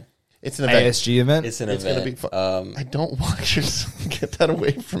things. event. It's an event. ASG event. It's an It's event. gonna be fun. I don't want you to get that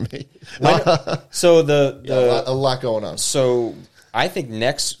away from me. So a lot going on. so I think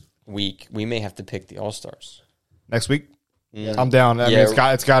next week we may have to pick the All-Stars. Next week. I'm down. I mean,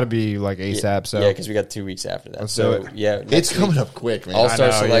 Yeah. it's got to be like ASAP. So Yeah, because we got 2 weeks after that. Let's so do it. yeah, It's next coming week, up quick, man. All-Star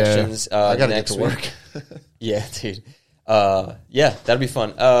I know, selections. I gotta get next to work. week. Yeah, dude. Yeah, that'll be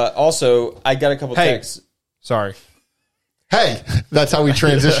fun. Also, I got a couple Hey. texts. sorry. Hey, that's how we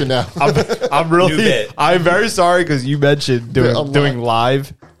transition now. I'm really. New bit. I'm very sorry because you mentioned Yeah, I'm doing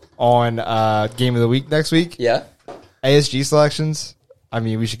live on Game of the Week next week. Yeah. ASG selections. I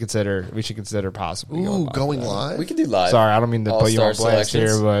mean, we should consider possibly Going live. We could do live. Sorry, I don't mean to put you on All-star blast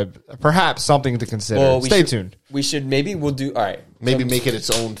selections. here, but perhaps something to consider. Well, Stay tuned. We should maybe we'll do all right. Maybe make it its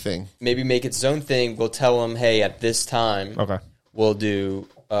own thing. Maybe make its own thing. We'll tell them, hey, at this time, Okay. we'll do.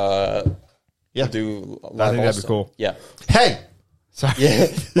 Yeah. We'll do. I think live that'd be All-Star. cool. Yeah, Hey, Sorry. yeah.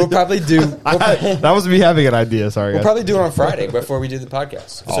 We'll probably do. That was me having an idea. Sorry, We'll guys. probably do it on Friday before we do the podcast.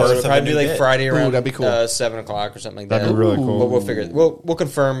 So Birth it'll of a probably be new like bit. Friday around that'd be cool. 7 o'clock or something like that. That'd be really cool. But we'll figure it. We'll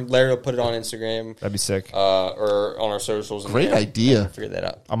confirm. Larry will put it on Instagram That'd be sick. or on our socials. and Great yeah, idea. Figure that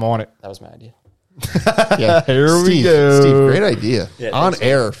out. I'm on it. That was my idea. yeah. Here we Steve, go. Steve, great idea. Yeah, On thanks, man.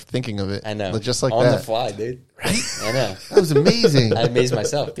 air, thinking of it. I know. Just like on that. the fly, dude. Right? I know. That was amazing. I amazed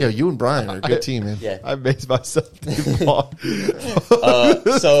myself. Yeah, you and Brian are a good team, man. Yeah. I amazed myself.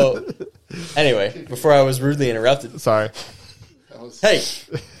 Sorry. So, anyway, before I was rudely interrupted, hey,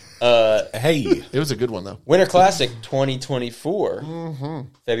 Hey, It was a good one, though. Winter Classic 2024,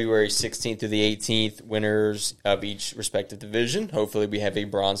 February 16th through the 18th, winners of each respective division. Hopefully, we have a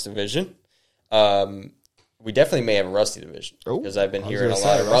bronze division. We definitely may have a rusty division because I've been hearing a gonna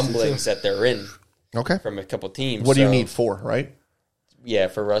lot say of rusty, rumblings that they're in Okay. from a couple teams. What do you So, need? 4, right? Yeah,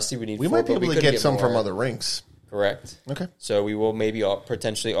 for rusty, we need. We 4, might be but able to could get some from more. other rinks. Correct. Okay. So we will maybe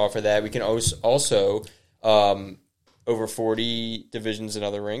potentially offer that. We can also over 40 divisions in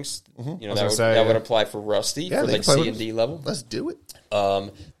other rinks. You know, that would apply for rusty Yeah, for they like can play C with and us. D level. Let's do it.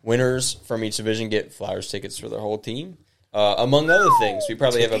 Winners from each division get Flyers tickets for their whole team, among other things. We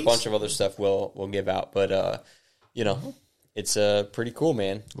probably have a bunch of other stuff we'll give out, but you know, it's pretty cool,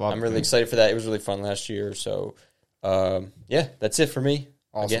 man. Love I'm it, really man. excited for that. It was really fun last year, so yeah, that's it for me.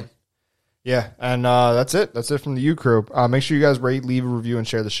 Awesome. Again. Yeah, and that's it. That's it from the U Crew. Make sure you guys rate, leave a review, and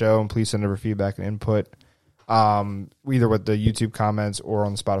share the show. And please send over feedback and input, either with the YouTube comments or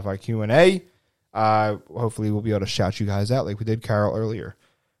on the Spotify Q&A. Hopefully, we'll be able to shout you guys out like we did Carol earlier.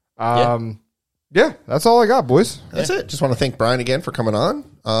 Yeah, that's all I got, boys. That's it. Just want to thank Brian again for coming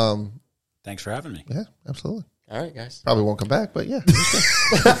on. thanks for having me. Yeah, absolutely. All right, guys. Probably won't come back, but yeah.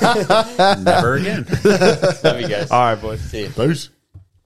 Never again. Love you guys. All right, boys. See you. Peace.